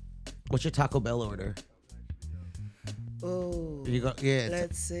 What's your Taco Bell order? Oh, You go. Yeah.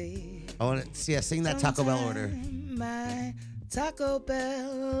 let's see. I want to. Yeah. Sing that Taco Bell order. Sometime my Taco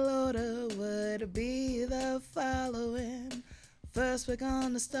Bell order would be the following. First, we're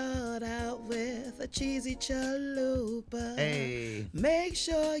gonna start out with a cheesy chalupa. Hey. Make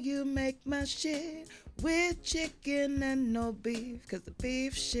sure you make my shit with chicken and no beef, 'cause the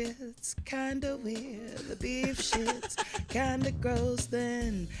beef shit's kinda weird. The beef shit's kinda gross.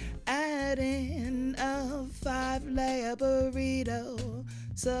 Then add in a 5-layer burrito.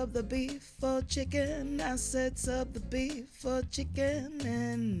 Sub the beef for chicken. I said sub the beef for chicken.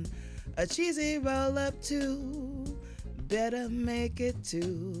 And a cheesy roll up too. Better make it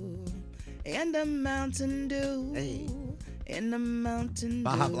 2. And a Mountain Dew. Hey. And a Mountain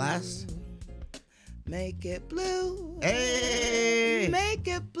Baja Dew. Blast. Make it blue. Hey. Make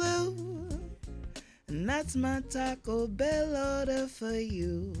it blue. And that's my Taco Bell order for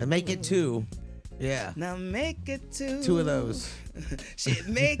you. And make it 2. Yeah. Now make it 2. 2 of those. Shit,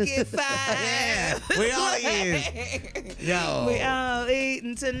 make it 5. Yeah. We all eat. Yo. We all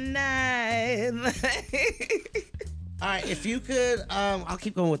eating tonight. All right, if you could, I'll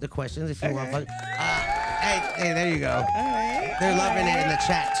keep going with the questions if you want. Hey, there you go. All right. They're loving it in the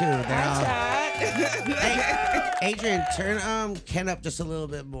chat too. They're all. Todd. Hey, Adrian, turn Ken up just a little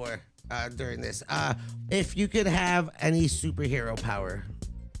bit more during this. If you could have any superhero power,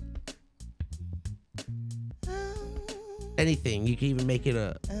 anything, you can even make it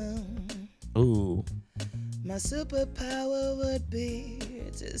a. Ooh. My superpower would be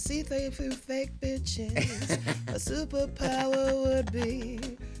to see through fake bitches. My superpower would be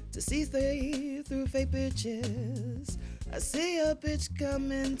to see through fake bitches. I see a bitch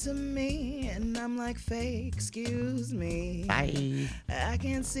coming to me and I'm like, fake, excuse me. Bye. I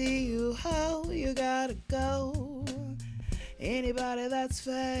can't see you, ho, you gotta go. Anybody that's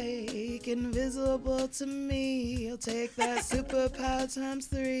fake, invisible to me, you'll take that superpower times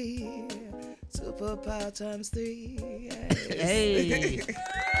 3. Superpower times 3. Yes. Hey.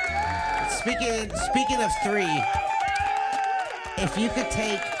 Speaking of 3, if you could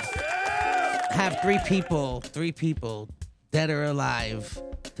have 3 people dead or alive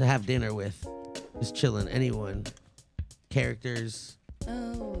to have dinner with, just chilling, anyone, characters,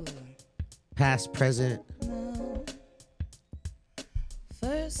 Oh, past, present. no.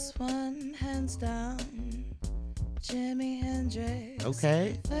 First one, hands down, Jimi Hendrix.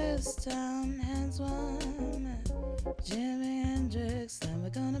 Okay. First down, hands one, Jimi Hendrix. Then we're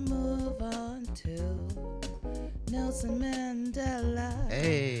gonna move on to Nelson Mandela.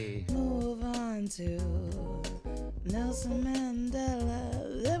 Hey. Move on to Nelson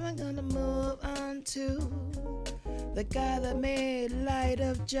Mandela. Then we're gonna move on to the guy that made Light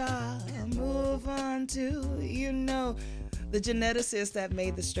of Jah. Move on to, The geneticist that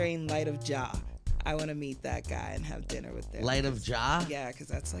made the strain Light of Jah. I want to meet that guy and have dinner with him. Light of Jah? Yeah, because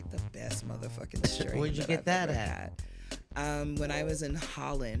that's like the best motherfucking strain. Where'd you get that at? When I was in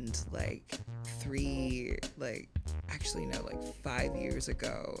Holland, like 5 years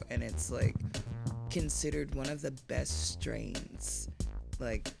ago, and it's like considered one of the best strains.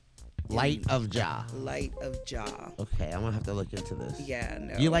 Like Light of Jah. Light of Jah. Okay, I'm gonna have to look into this. Yeah,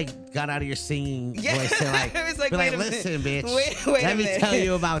 no. You like got out of your singing voice and like, I was like, be wait a listen, minute. bitch. Wait Let a me minute. tell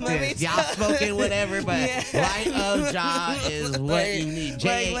you about Let this. me Y'all tell- spoken whatever, but Yeah. Light of Jah is what you need.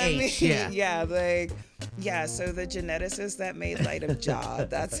 J-A-H, Yeah, so the geneticist that made Light of Jah,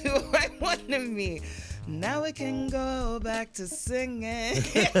 that's who I want to meet. Now we can go back to singing.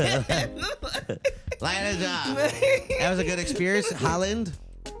 Light of Jah. That was a good experience. Holland?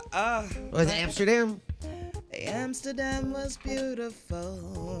 Was it Amsterdam? Amsterdam was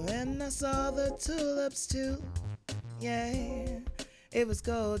beautiful, and I saw the tulips too. Yeah, it was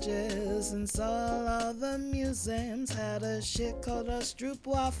gorgeous, and saw all the museums. Had a shit called a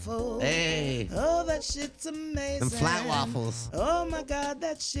stroopwafel. Hey. Oh, that shit's amazing. Them flat waffles. Oh my God,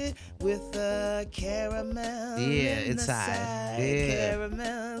 that shit with the caramel. Yeah, in the inside. side, Yeah.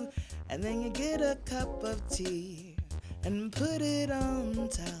 caramel. And then you get a cup of tea and put it on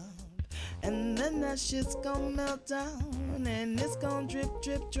top. And then that shit's gonna melt down and it's gonna drip,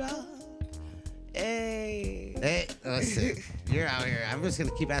 drip, drop. Hey. Hey, listen, you're out here. I'm just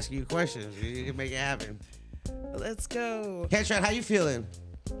gonna keep asking you questions. You can make it happen. Let's go. Ketchup, how you feeling?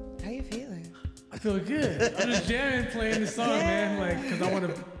 How you feeling? I feel good. I'm just jamming, playing this song, man. Like, cause I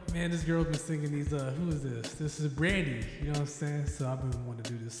want to. Man, this girl's been singing these. Who is this? This is Brandy. You know what I'm saying? So I've been wanting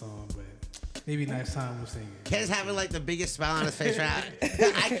to do this song, but maybe next time we'll sing it. Ken's having like the biggest smile on his face right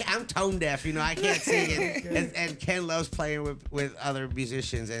now. I'm tone deaf, you know, I can't sing it. And Ken loves playing with other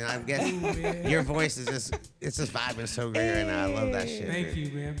musicians, and I guess your voice is it's just vibing so great right now. I love that shit. Thank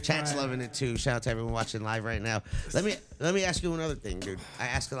you, man. Chat's Trying. loving it too. Shout out to everyone watching live right now. Let me ask you another thing, dude. I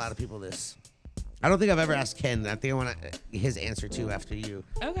ask a lot of people this. I don't think I've ever asked Ken. I think I want his answer too after you.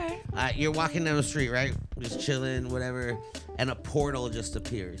 Okay. You're walking down the street, right? Just chilling, whatever, and a portal just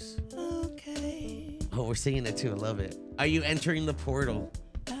appears. Okay. Oh, we're singing it too. I love it. Are you entering the portal?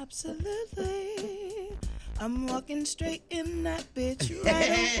 Absolutely. I'm walking straight in that bitch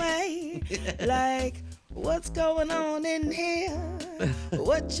right away. Like, what's going on in here?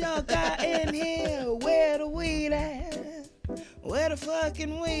 What y'all got in here? Where the weed at? Where the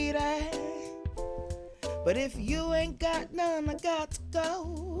fucking weed at? But if you ain't got none, I got to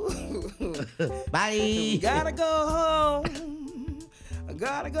go. Bye. Gotta go home. I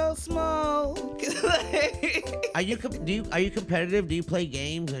gotta go smoke. Are you competitive? Do you play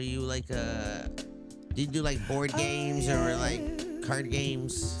games? Are you like do you do like board games or like card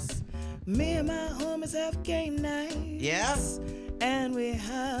games? Me and my homies have game nights. Yeah? And we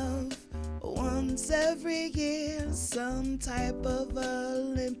have once every year some type of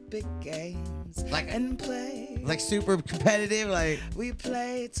Olympic games. And play. Like super competitive? Like We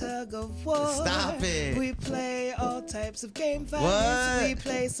play tug of war. Stop it. We play all types of game fights. What? We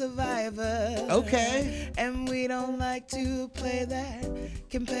play Survivor. Okay. And we don't like to play that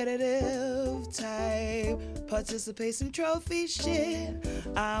competitive type participation trophy shit.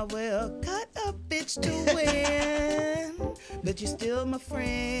 I will cut a bitch to win. But you're still my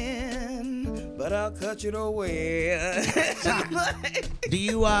friend. But I'll cut you to win. do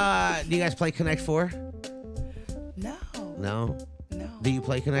you guys play Connect 4? No. No. No. Do you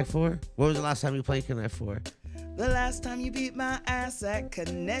play Connect 4? When was the last time you played Connect 4? The last time you beat my ass at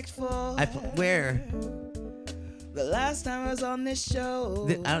Connect 4. Where? The last time I was on this show.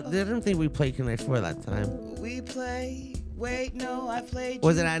 I don't think we played Connect 4 that time. We played. Wait, no, I played.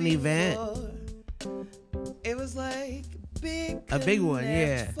 Was you it at an event? before. It was like A big one,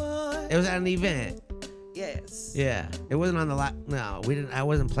 yeah. Connect 4. It was at an event. Yes. Yeah. It wasn't on the no, we didn't. I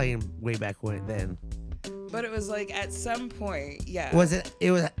wasn't playing way back then. But it was like at some point, yeah. Was it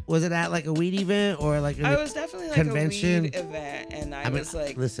at like a weed event or like I was definitely like convention? a weed event, and I was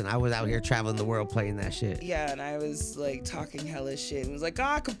like, listen, I was out here traveling the world playing that shit. yeah, and I was like talking hella shit. It was like,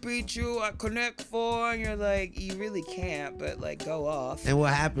 I could beat you at Connect 4, and you're like, you really can't, but like go off. And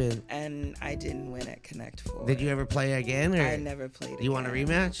what happened? And I didn't win at Connect 4. Did you ever play again? Or I never played it. You want a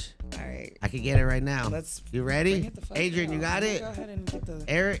rematch? All right. I could get it right now. Bring You ready? it the fuck Adrian, out. you got it? Go ahead and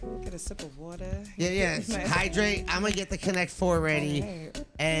Eric? get a sip of water. Yeah. Hydrate. I'm gonna get the Connect 4 ready. Alright.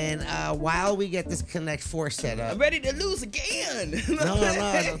 And while we get this Connect 4 set up. I'm ready to lose again. No.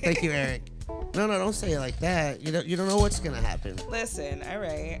 Thank you, Eric. No, don't say it like that. You don't know what's gonna happen. Listen, all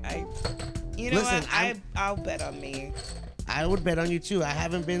right. You know Listen, what? I'll bet on me. I would bet on you too. I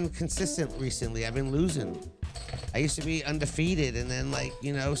haven't been consistent recently. I've been losing. I used to be undefeated, and then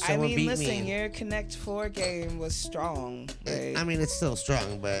someone beat listen, me. your Connect 4 game was strong. Like, I mean, it's still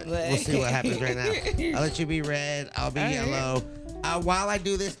strong, but we'll see what happens right now. I'll let you be red. I'll be yellow. While I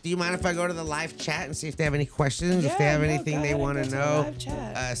do this, do you mind if I go to the live chat and see if they have any questions? If they have anything they want to know,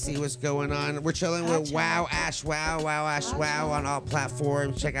 see what's going on. We're chilling with WowAshWow, WowAshWow on all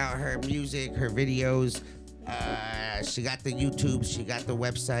platforms. Check out her music, her videos. She got the YouTube. She got the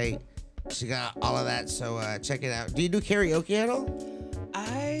website. She got all of that, so check it out. Do you do karaoke at all?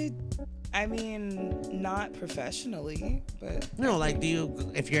 I mean, not professionally, but No, like, do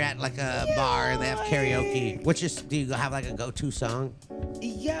you, if you're at like a bar and they have karaoke, do you have like a go-to song?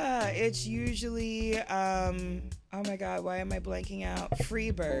 yeah, it's usually oh my God, why am I blanking out?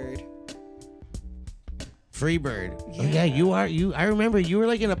 Freebird. Freebird. Yeah. Oh yeah, I remember you were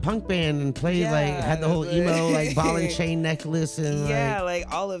like in a punk band and played had the whole emo like ball and chain necklace and like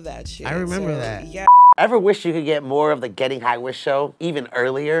all of that shit. I remember that. Yeah. Ever wish you could get more of the Getting High Wish show even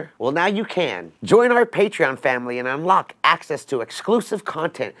earlier? Well, now you can. Join our Patreon family and unlock access to exclusive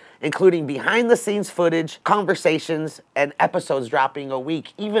content, including behind-the-scenes footage, conversations, and episodes dropping a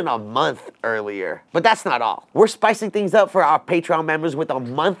week, even a month earlier. But that's not all. We're spicing things up for our Patreon members with a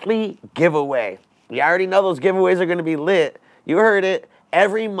monthly giveaway. You already know those giveaways are going to be lit. You heard it.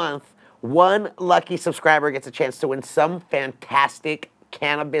 Every month, one lucky subscriber gets a chance to win some fantastic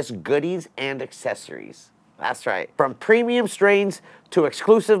cannabis goodies and accessories. That's right. From premium strains to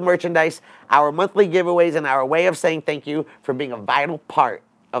exclusive merchandise, our monthly giveaways and our way of saying thank you for being a vital part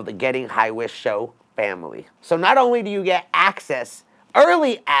of the Getting High Wish show family. So not only do you get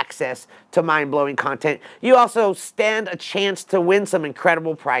early access to mind-blowing content, you also stand a chance to win some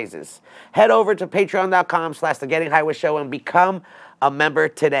incredible prizes. Head over to patreon.com/The Getting High Wish show and become a member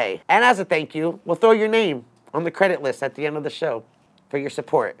today. And as a thank you, we'll throw your name on the credit list at the end of the show for your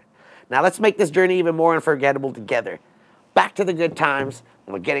support. Now let's make this journey even more unforgettable together. Back to the good times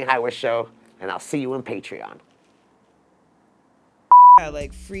on the Getting High Wish show, and I'll see you in Patreon.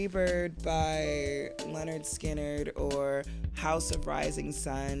 Like Freebird by Leonard Skinner or House of Rising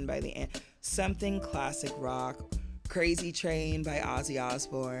Sun by something classic rock. Crazy Train by Ozzy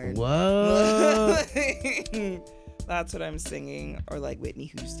Osbourne. Whoa. That's what I'm singing. Or like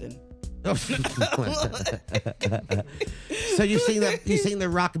Whitney Houston. So you sing the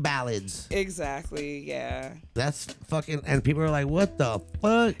rock ballads. Exactly, yeah. That's fucking, and people are like, what the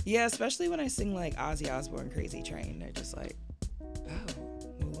fuck? Yeah, especially when I sing like Ozzy Osbourne Crazy Train. They're just like, oh,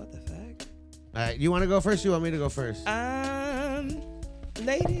 well, what the fuck? All right, you want to go first? You want me to go first?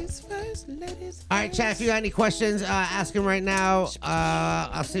 Ladies first, ladies first. All right, chat, if you got any questions, ask them right now.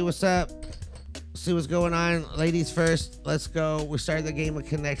 I'll see what's up. See what's going on. Ladies first. Let's go. We started the game of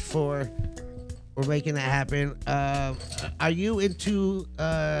Connect 4. We're making that happen. Are you into,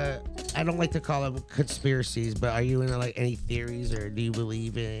 I don't like to call them conspiracies, but are you into like any theories, or do you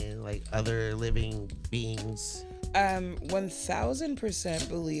believe in like other living beings? 1000%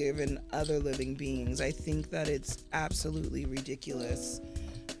 believe in other living beings. I think that it's absolutely ridiculous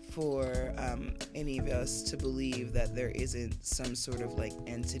for any of us to believe that there isn't some sort of like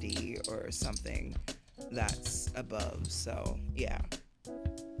entity or something that's above. So yeah.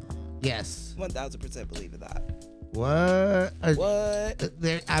 Yes. 1000% believe in that. What? What?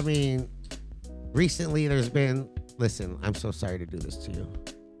 I mean, recently there's been. Listen, I'm so sorry to do this to you.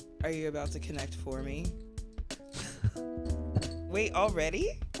 Are you about to connect for me? Wait,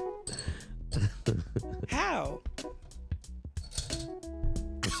 already? How?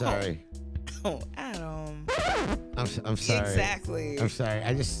 I'm sorry. Oh, Adam. I'm sorry. Exactly. I'm sorry.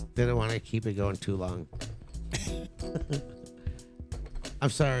 I just didn't want to keep it going too long. I'm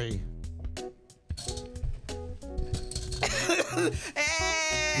sorry.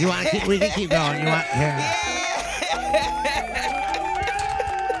 You want to keep? We can keep going. You want? Here.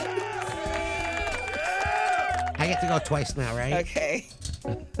 I get to go twice now, right? Okay.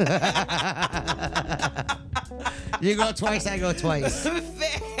 You go twice, I go twice.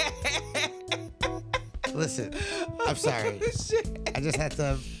 Listen, I'm sorry. I just had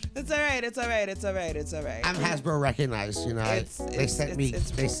to. It's all right. It's all right. It's all right. It's all right. I'm Hasbro recognized, you know.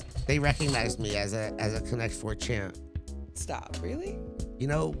 They recognized me as a Connect 4 champ. Stop. Really? You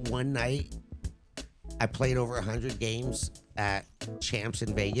know, one night I played over 100 games at Champs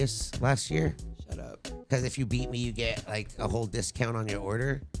in Vegas last year. Shut up. Because if you beat me, you get like a whole discount on your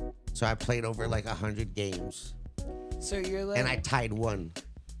order. So I played over like 100 games. So you're like. And I tied one.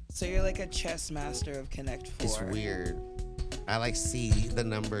 So you're like a chess master of Connect 4. It's weird. I like see the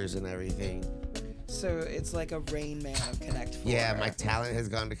numbers and everything. So it's like a Rain Man of Connect 4. Yeah, my talent has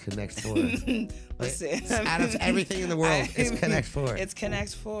gone to Connect 4. Listen, Out of everything in the world, it's Connect 4. It's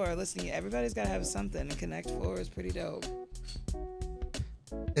Connect 4. Listen, everybody's got to have something, and Connect 4 is pretty dope.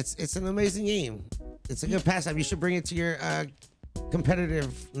 It's an amazing game. It's a good pastime. You should bring it to your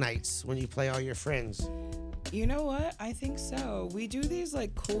competitive nights when you play all your friends. You know what? I think so. We do these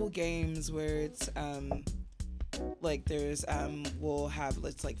like cool games where it's like there's we'll have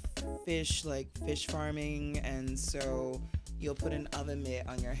it's like fish farming, and so you'll put an oven mitt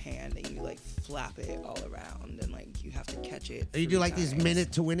on your hand and you like flap it all around and like you have to catch it. You do like these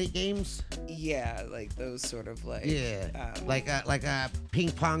minute to win it games? Yeah, like those sort of like like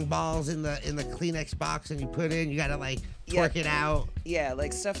ping pong balls in the Kleenex box, and you put in, you gotta like twerk it out. Yeah,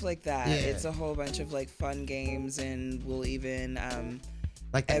 like stuff like that. Yeah. It's a whole bunch of like fun games, and we'll even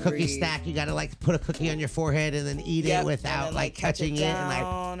like the cookie stack, you gotta like put a cookie on your forehead and then eat it without then, like touching it, and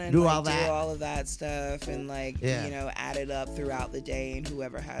like do all that. Do all of that stuff, and like you know, add it up throughout the day, and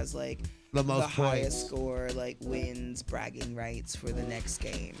whoever has like the highest score like wins bragging rights for the next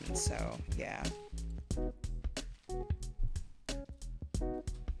game. So yeah.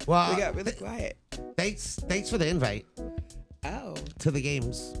 Well, we got really quiet. Thanks for the invite. Oh. To the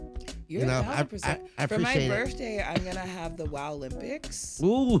games. You're 100%. I For my appreciate birthday, I'm gonna have the WoW Olympics.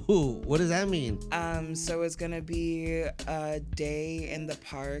 Ooh, what does that mean? So it's gonna be a day in the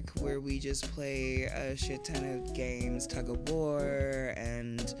park where we just play a shit ton of games, tug of war,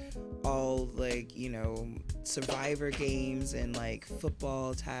 and all like, you know, survivor games and like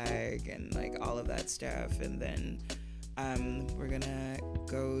football tag and like all of that stuff. And then we're gonna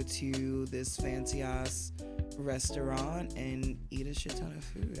go to this fancy ass restaurant and eat a shit ton of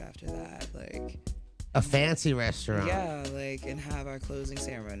food after that, like a fancy restaurant. Yeah, like, and have our closing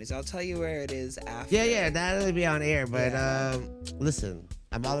ceremonies. I'll tell you where it is after. Yeah, that'll be on air. But listen,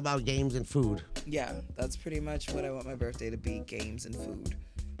 I'm all about games and food. Yeah, that's pretty much what I want my birthday to be: games and food.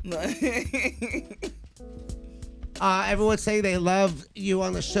 Everyone say they love you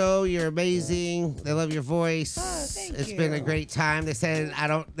on the show. You're amazing. They love your voice. Oh, thank It's you. been a great time. They said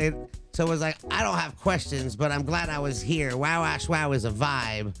so it was like, I don't have questions, but I'm glad I was here. WowAshWow is a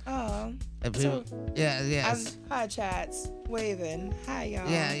vibe. Oh. So, yes. Hi, chats. Waving. Hi, y'all.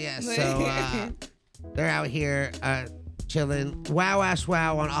 Yeah. So they're out here chilling.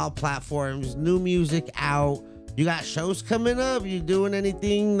 WowAshWow on all platforms. New music out. You got shows coming up? You doing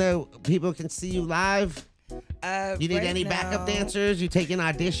anything that people can see you live? You need any backup dancers? You taking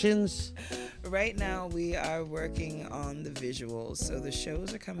auditions? Right now, we are working on the visuals. So the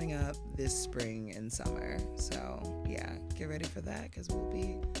shows are coming up this spring and summer. So, yeah, get ready for that because we'll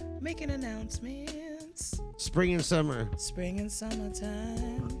be making announcements. Spring and summer. Spring and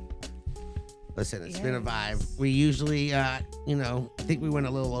summertime. Listen, it's been a vibe. We usually, I think we went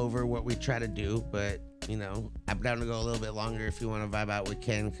a little over what we try to do, but, I'm down to go a little bit longer if you want to vibe out with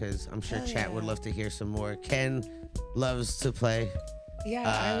Ken, because I'm sure chat would love to hear some more. Ken loves to play. Yeah,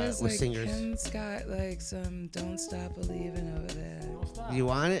 I was with like, singers. Ken's got like some "Don't Stop Believing" over there. You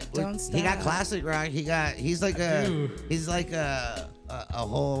want it? Don't stop. He got classic rock. He's like a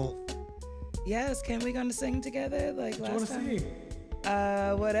whole. Yes, Ken, we gonna sing together like What last you want time? to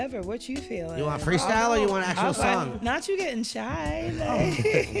sing? Whatever. What you feeling? You want freestyle or you want actual song? Not you getting shy.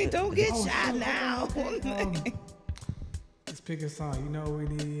 Like, don't get shy now. Okay. Let's pick a song. We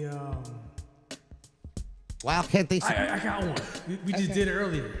need. Wow, Ken thinks. I got one. We just did it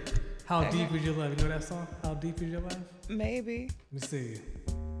earlier. How deep is your love? You know that song? How deep is your love? Maybe. Let me see.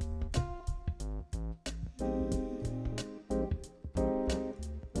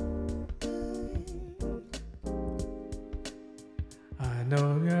 I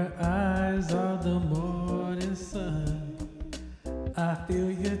know your eyes are the morning sun. I feel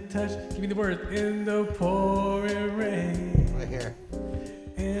your touch. Give me the words. In the pouring rain. Right here.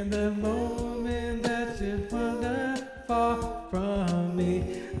 In the moment that you wander far from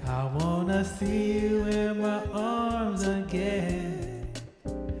me, I wanna see you in my arms again.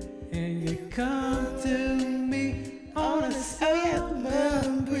 And you come to me on a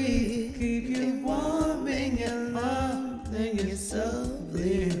summer breeze, keep you warm in your love, and you're so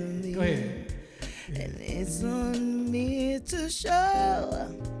bleeding. Go ahead. And it's on me to show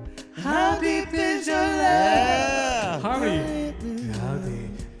how deep is your love. Harmony. How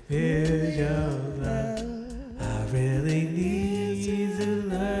deep is your love? I really need you to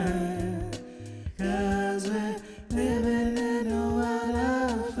learn. 'Cause we're living in a world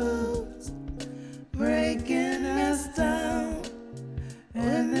of fools, breaking us down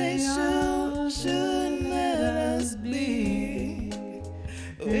when they shouldn't let us be.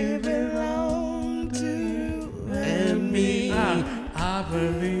 We belong to you and me. Ah, I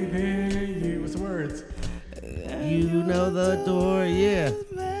believe in you. What's the word?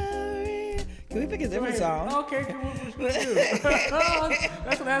 different song. Okay, come on, what you do?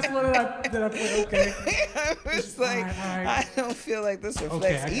 That's the last one that I played. Okay. I was like, all right. I don't feel like this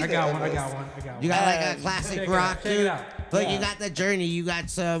reflects Okay, either. I got one. of I got us. one. You got like a classic rock, Check it dude. out. Look, Yeah. you got the Journey. You got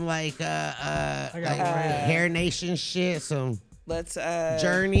some like got like one right here. Hair Nation shit. Some Let's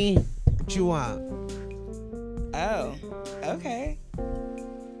Journey. What you want? Oh, okay.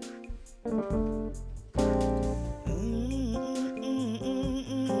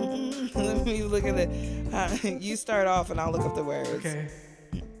 Let me look at it. You start off and I'll look up the words. Okay.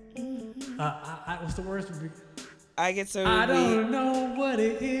 What's the words? I get so I don't know what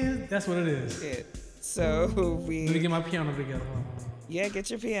it is. That's what it is. Yeah. So Let me we. get my piano together. Hold on. Yeah, get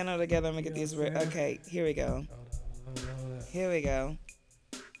your piano together. I'm gonna get these words. Okay, here we go. Here we go.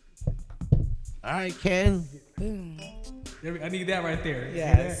 All right, Ken. Boom. I need that right there. You hear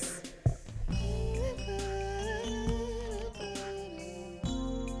Yes.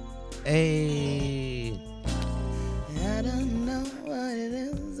 Hey. I don't know what it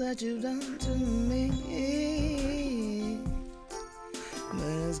is that you've done to me, but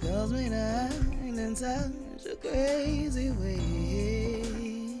it's caused me to act in such a crazy way.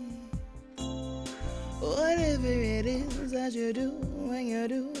 Whatever it is that you do when you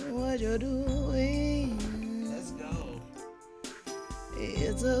do what you're doing, Let's go.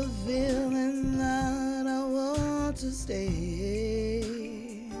 it's a feeling that I want to stay.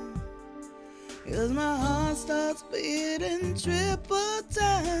 'Cause my heart starts beating triple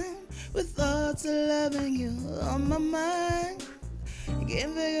time with thoughts of loving you on my mind.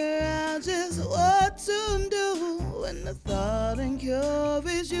 Can't figure out just what to do when the thought and cure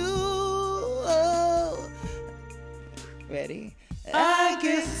is you. Oh. Ready? I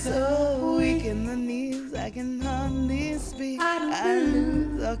get so weak in the knees, I can hardly speak. I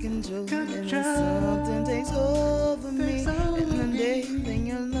lose all control, and something takes over me. And the day then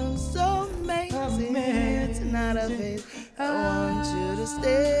you know so amazing, it's not a phase. I want you to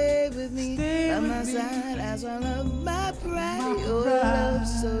stay with me by my side as I love my pride. Your love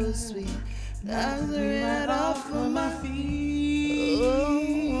so sweet, knocks the right off of my feet.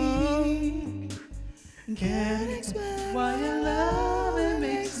 Can't explain why your love it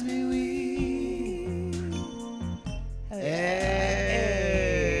makes me weak.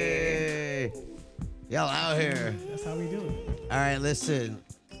 Hey. Y'all out here. That's how we do it. All right, listen.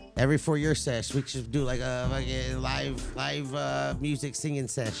 Every 4 year sesh, we should do like a fucking live music singing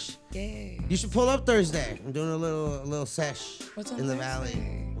sesh. Yeah. You should pull up Thursday. I'm doing a little sesh What's on in the Thursday?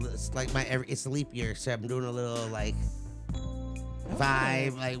 valley. It's like it's a leap year, so I'm doing a little like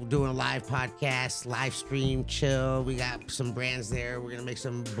vibe, like doing a live podcast, live stream, chill. We got some brands there. We're gonna make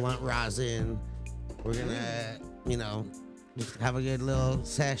some blunt rosin. We're gonna, just have a good little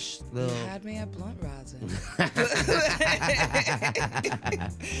sesh. You had me at blunt rosin.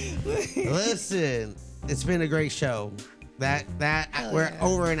 Listen, it's been a great show. We're yeah.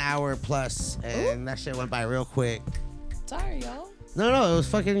 over an hour plus, and that shit went by real quick. Sorry, y'all. No, it was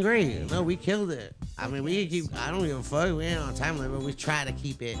fucking great. No, we killed it. I mean, we can keep. I don't give a fuck. We ain't on a time limit. We try to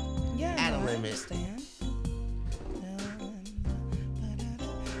keep it at a I limit. understand.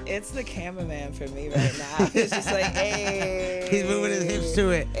 It's the cameraman for me right now. It's just like, hey. He's moving his hips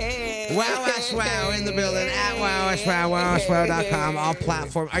to it. Hey. WowAshWow in the building at WowAshWow, WowAshWow.com, all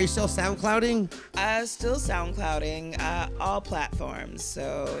platforms. Are you still SoundClouding? Still SoundClouding, all platforms.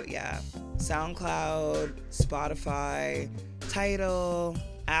 So yeah, SoundCloud, Spotify, Tidal,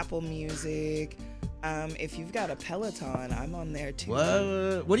 Apple Music. If you've got a Peloton, I'm on there too.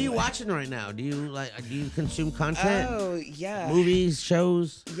 What are you watching right now? Do you consume content? Oh yeah. Movies,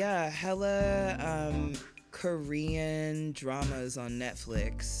 shows? Yeah, hella Korean dramas on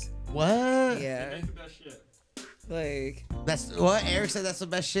Netflix. What? Yeah. That's the best shit. Like, That's what Eric said. That's the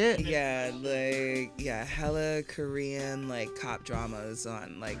best shit. yeah, hella Korean like cop dramas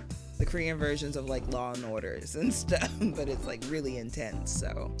on like the Korean versions of like Law and Orders and stuff, but it's like really intense.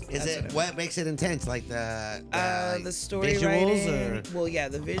 So Is it what makes it intense? Like the story visuals, writing? or? Well, yeah,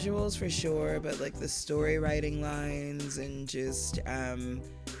 the visuals for sure, but like the story writing lines and just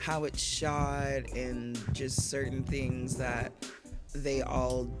how it's shot and just certain things that they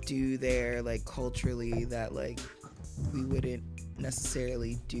all do there, like culturally, that like we wouldn't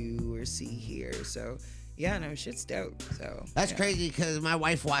necessarily do or see here. So yeah, no, shit's dope. So That's yeah. crazy because my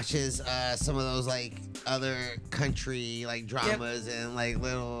wife watches some of those like other country like dramas and like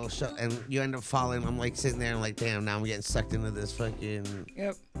little show, and you end up falling. I'm like sitting there and like, damn, now I'm getting sucked into this fucking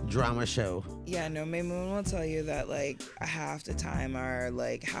Yep. drama show. Yeah, no, Maymoon will tell you that like half the time our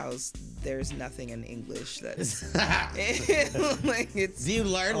like house there's nothing in English that's like it's. Do you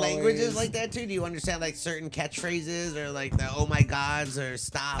learn always, languages like that too? Do you understand like certain catchphrases or like the oh my gods or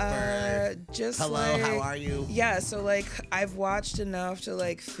stop or just hello, like, how are you? Yeah, so like I've watched enough to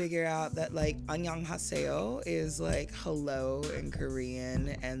like figure out that like annyeonghaseyo is like hello in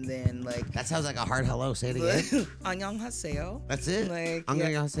Korean, and then like That sounds like a hard hello. Say it again. annyeonghaseyo. That's it. Like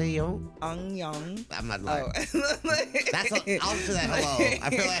안녕하세요. annyeong. I'm not lying. Oh. That's I'll answer that hello. I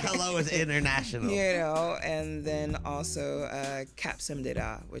feel like hello is international. You know, and then also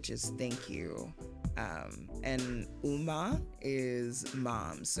kapsamdida, which is thank you. And Uma is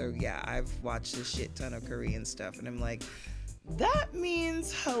mom. So yeah, I've watched a shit ton of Korean stuff, and I'm like, that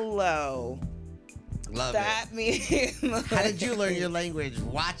means hello. Love That it. means. How did you learn your language?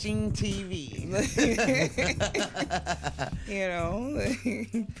 Watching TV. You know,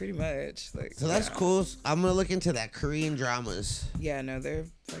 pretty much. Like, So that's yeah. cool. I'm gonna look into that Korean dramas. Yeah, no, they're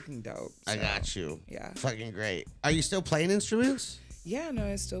fucking dope. I so, got you. Yeah. Fucking great. Are you still playing instruments? Yeah, no,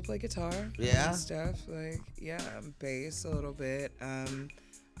 I still play guitar. Yeah? And stuff. Like, yeah, bass a little bit.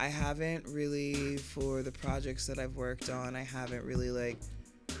 I haven't really, for the projects that I've worked on, I haven't really, like,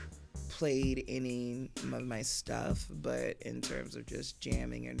 played any of my stuff. But in terms of just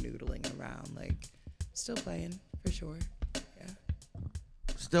jamming and noodling around, like, still playing, for sure. Yeah.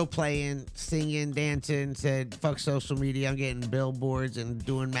 Still playing, singing, dancing, said fuck social media. I'm getting billboards and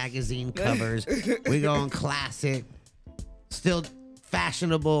doing magazine covers. We going classic. Still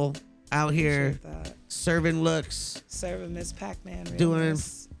fashionable out here. Appreciate that. Serving looks. Serving Miss Pac-Man. Doing-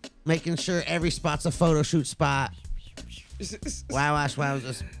 Making sure every spot's a photo shoot spot. WowAshWow,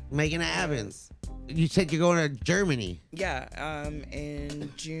 just making it happen. You said you're going to Germany. Yeah,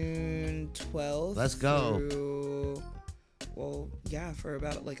 in June 12th. Let's go. Through, well, yeah, for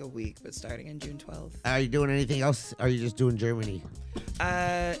about like a week, but starting in June 12th. Are you doing anything else? Or are you just doing Germany?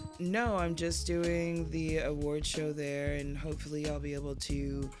 No, I'm just doing the award show there, and hopefully I'll be able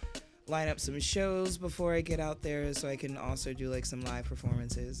to line up some shows before I get out there, so I can also do like some live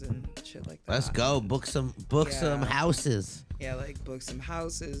performances and shit like that. Let's go. Book some houses. Yeah, like book some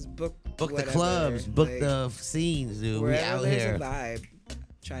houses, book The whatever, clubs. Book like, the scenes, dude. We wherever out there's here. a vibe,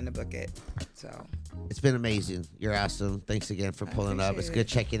 trying to book it. So It's been amazing. You're awesome. Thanks again for I pulling up. It's appreciate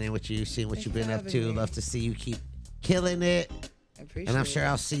good it. checking in with you, seeing what Thanks you've for been up having to. me. Love to see you keep killing it. I appreciate And I'm it. sure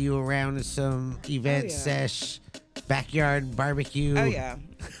I'll see you around in some event yeah. sesh, backyard barbecue. Oh yeah,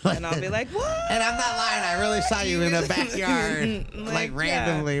 and I'll be like, what? And I'm not lying. I really saw you in a backyard, like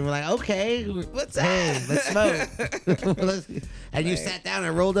randomly. We're like, okay, What's hey, up? let's smoke. And you Like- sat down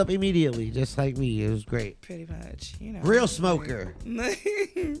and rolled up immediately, just like me. It was great. Pretty much, you know. Real smoker.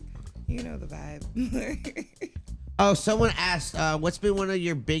 You know the vibe. Oh, someone asked, what's been one of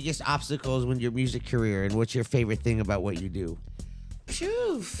your biggest obstacles in your music career, and what's your favorite thing about what you do?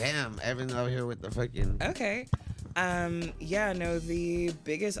 Phew. Damn, Evan over here with the fucking. Okay. Yeah, no, the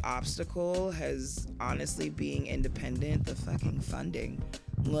biggest obstacle has honestly being independent, the fucking funding.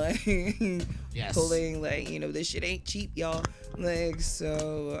 Like Yes. pulling like, you know, this shit ain't cheap, y'all. Like,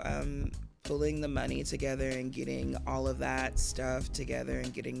 so pulling the money together and getting all of that stuff together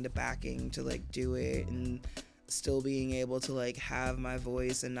and getting the backing to like do it, and still being able to like have my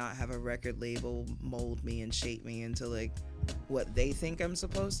voice and not have a record label mold me and shape me into like what they think I'm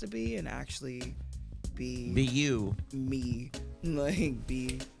supposed to be, and actually be you. me, like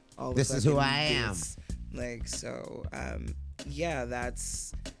be all This the is who fucking I am. bits. Like, so yeah,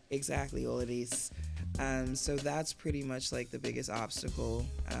 that's exactly all it is. So that's pretty much like the biggest obstacle,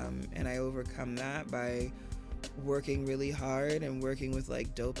 and I overcome that by working really hard and working with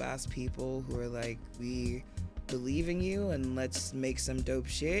like dope ass people who are like, we believe in you and let's make some dope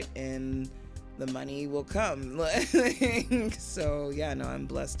shit and the money will come. So yeah, no, I'm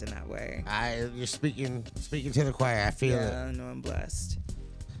blessed in that way. You're speaking to the choir. I feel it. Yeah, no, I'm blessed.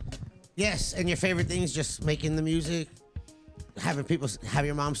 Yes, and your favorite thing is just making the music, have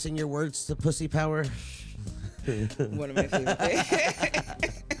your mom sing your words to Pussy Power. One of my favorite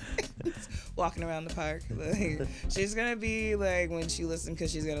things. Walking around the park. Like, she's gonna be like, when she listens,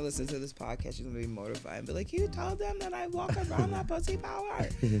 because she's gonna listen to this podcast, she's gonna be mortified and be like, you told them that I walk around that Pussy Power.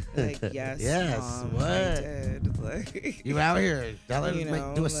 Like, yes, Mom, what? I did. Like, You out here. Tell her You to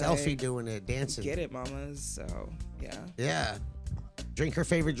know, do a like, selfie doing it, dancing. get it, mamas. So yeah, Yeah. Drink her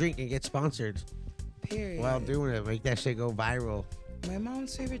favorite drink and get sponsored period. while doing it. Make that shit go viral. My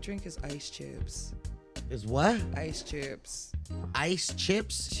mom's favorite drink is ice chips. Is what? Ice chips. Ice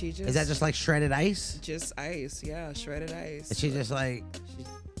chips? She just Is that just like shredded ice? just ice? Yeah, shredded ice. And she just like, She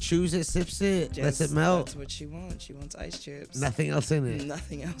chews it, sips it, lets it melt. That's what she wants. She wants ice chips. Nothing else in it.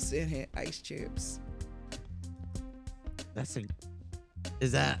 Nothing else in it. Ice chips.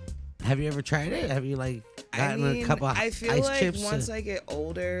 Have you ever tried it? Have you gotten a couple of I feel ice like chips? once I get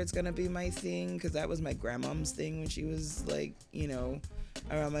older, it's gonna be my thing because that was my grandmom's thing when she was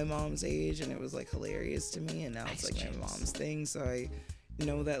around my mom's age, and it was hilarious to me. And now it's my mom's thing. So I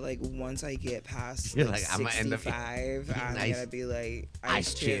know that once I get past I'm gonna end up 65, I'm gonna be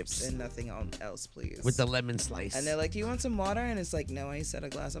ice chips and nothing else, please. With the lemon slice. And they're like, "Do you want some water?" And it's no, I said a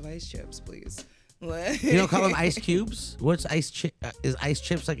glass of ice chips, please. You don't call them ice cubes? What's ice chip? Is ice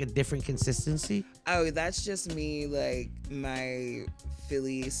chips a different consistency? Oh, that's just me, my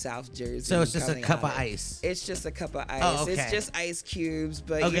Philly, South Jersey. So it's just a cup of ice. It's just a cup of ice. Oh, okay. It's just ice cubes,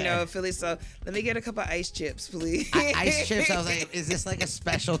 but Philly. So let me get a cup of ice chips, please. Ice chips. I was like, is this a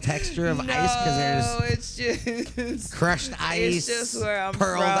special texture of ice? Because there's it's just crushed ice. It's just where I'm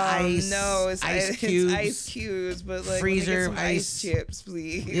pearled from. ice. No, it's ice cubes. It's ice cubes, but freezer let me get some ice chips,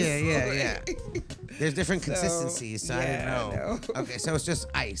 please. Yeah. There's different consistencies, so I didn't know. No. Okay, so it's just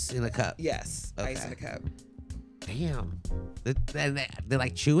ice in a cup. Yes, Okay. ice in a cup. Damn. They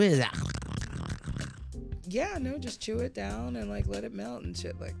chew it. Yeah, no, just chew it down and let it melt and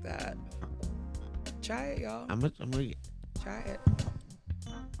shit like that. Try it, y'all. I'm gonna Try it.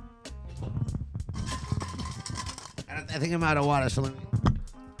 I think I'm out of water, so let me.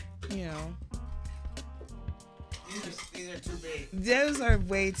 These are too big. Those are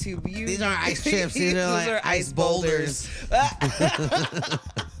way too beautiful. These aren't ice chips. These are ice boulders. I'm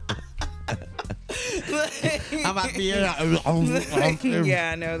about to be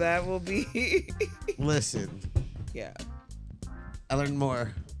Yeah, no, that will be. Listen. Yeah. I learned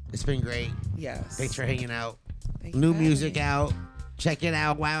more. It's been great. Yes. Thanks for hanging out. Thank you New for music having me. out. Check it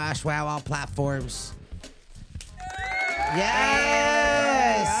out. WowAshWow, all platforms.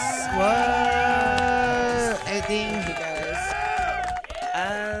 Yes. What? Anything? Thank you guys.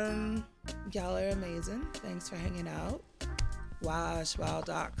 Y'all are amazing. Thanks for hanging out.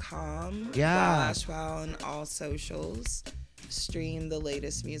 WowAshWow.com. Yeah. WowAshWow on all socials. Stream the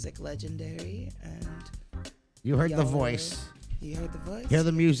latest music, Legendary, and You heard the y'all voice. You heard the voice. Hear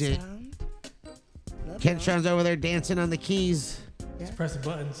the music. Sound. Love Ken y'all. Sean's over there dancing on the keys. Just pressing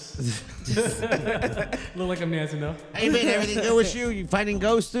buttons. Look like I'm dancing though. Hey man, everything good with you? You finding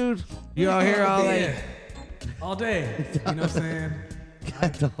ghosts, dude? You out here all day. All day. You know what I'm saying?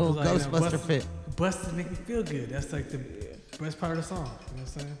 Got the whole Ghostbuster bust, fit. Busted make me feel good. That's the best part of the song. You know what I'm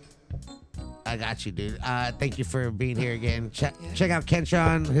saying? I got you, dude. Thank you for being here again. Check out Ken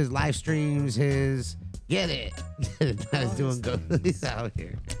Sean, his live streams, his get it. He's doing good. He's out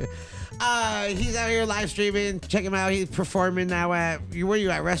here. He's out here live streaming. Check him out. He's performing now at where you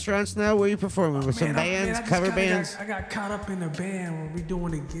at? Restaurants now? Where you performing with some bands, cover bands? I got caught up in a band when we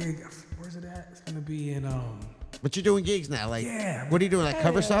doing a gig. Where's it at? It's gonna be in But you're doing gigs now, yeah. What are you doing?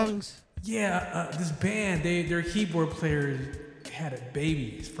 Cover songs? Yeah, this band, their keyboard player had a baby,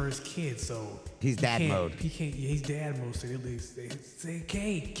 his first kid, so He's dad mode. He can't. Yeah, he's dad mode. So they say,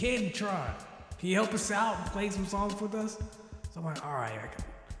 "Hey, kid, try. Can you help us out and play some songs with us?" So I'm like, "All right, I can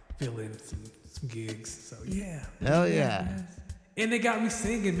fill in some gigs." So yeah. Hell yeah. Man. And they got me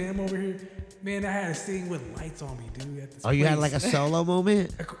singing, man. I'm over here, man. I had to sing with lights on me, dude. At this You had place. a solo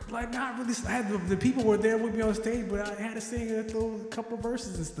moment? Not really. I had the people were there with me on stage, but I had to sing a couple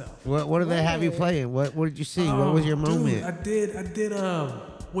verses and stuff. What did they have you playing? What did you sing? What was your moment? Dude, I did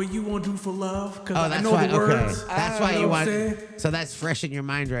what you want to do for love, because Oh, I that's know why. the words. Okay, that's why know you what I'm want. saying? So that's fresh in your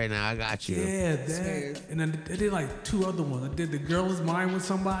mind right now. I got you. Yeah, that. And then I did like two other ones. I did The Girl Is Mine with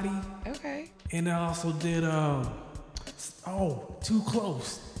somebody, Okay. and I also did Too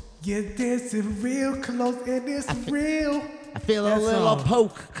Close. Yeah, this is real close, and it's real. I feel a That little song.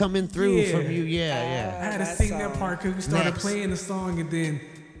 poke coming through Yeah. from you. I Yeah, had to that sing song. that part because we started Next. playing the song, and then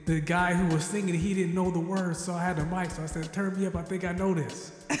the guy who was singing, he didn't know the words, so I had the mic. So I said, "Turn me up. I think I know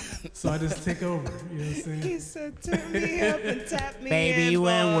this." So I just take over. You know what I'm saying? He said, "Turn me up and tap yeah. me Baby, in,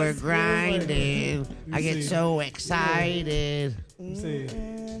 when we're boss." grinding, I get see. so excited. You see?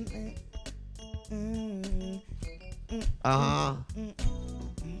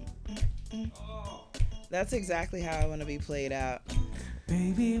 That's exactly how I want to be played out.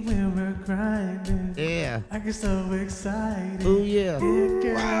 Baby, when we're grinding, Yeah. I get so excited. Ooh yeah.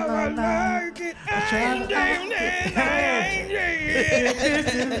 Girl, I like it. trying to-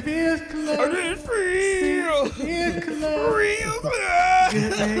 This is real close. Real close. Real close. You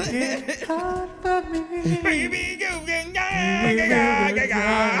make it hard for me. Baby, go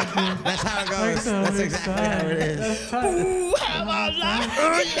That's how it goes. That's exactly how it is. Ooh, how I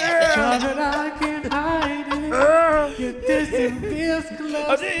like it. That I can hide it. This feels close.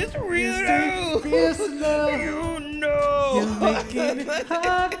 Oh, it's real though. Feels slow. You know. You're making it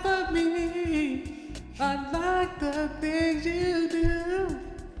hard for me. I like the things you do.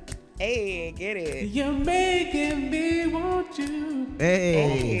 Hey, get it. You're making me want you.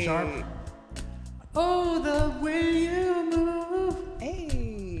 Hey. Sharp. Oh, the way you move.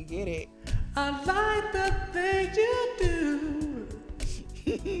 Hey, get it. I like the things you do.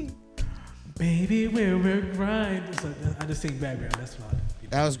 Baby, we're grinding. So I just sing background. That's fine.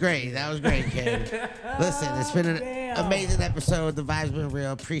 That was great. That was great, Ken. Listen, it's been an amazing episode. The vibe's been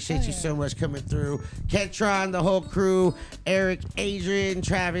real. Appreciate you so much coming through. Kentron, the whole crew, Eric, Adrian,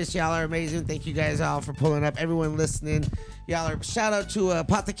 Travis, y'all are amazing. Thank you guys all for pulling up. Everyone listening, y'all are. Shout out to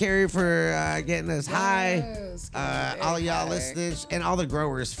Apothecary for getting us high. All of y'all listening, and all the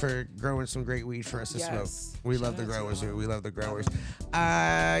growers for growing some great weed for us to smoke. We love the growers here. We love the growers.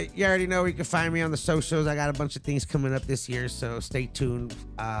 You already know where you can find me on the socials. I got a bunch of things coming up this year, so stay tuned.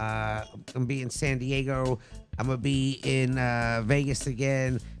 I'm gonna be in San Diego. I'm gonna be in Vegas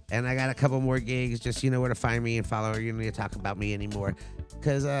again, and I got a couple more gigs. Just you know where to find me and follow. You don't need to talk about me anymore,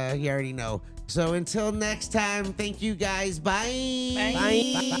 cause you already know. So until next time, thank you guys. Bye. Bye.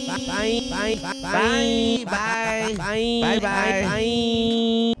 Bye. Bye. Bye. Bye. Bye.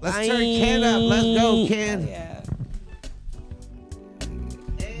 Bye. Let's turn Ken up. Let's go, Ken. Yeah.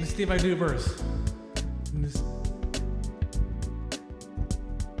 Let's see if I can do a verse.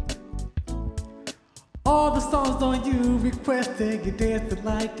 All the songs on you requested, you dancing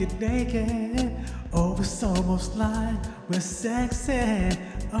like you're naked. Oh, it's almost like we're sexy.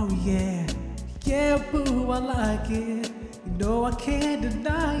 Oh yeah, yeah, boo, I like it. You know I can't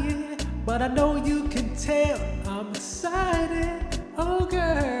deny it, but I know you can tell I'm excited. Oh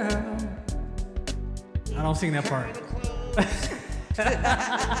girl, I don't sing that part.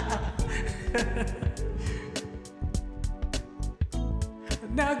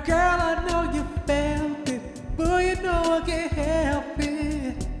 Now, girl, I know you felt it. Boy, you know I can't help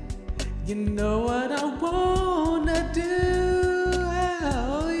it. You know what I wanna do.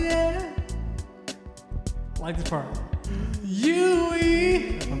 Oh, yeah. I like this part.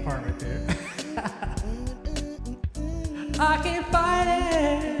 That's my part right there. I can't fight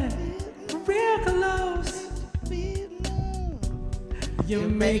it. Real close. You're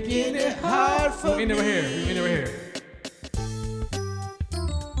making it hard for me. We never here.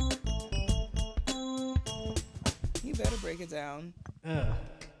 You better break it down. Yes.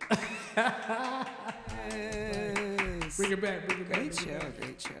 Bring it back. Great show.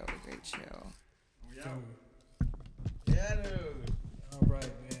 Yeah, dude.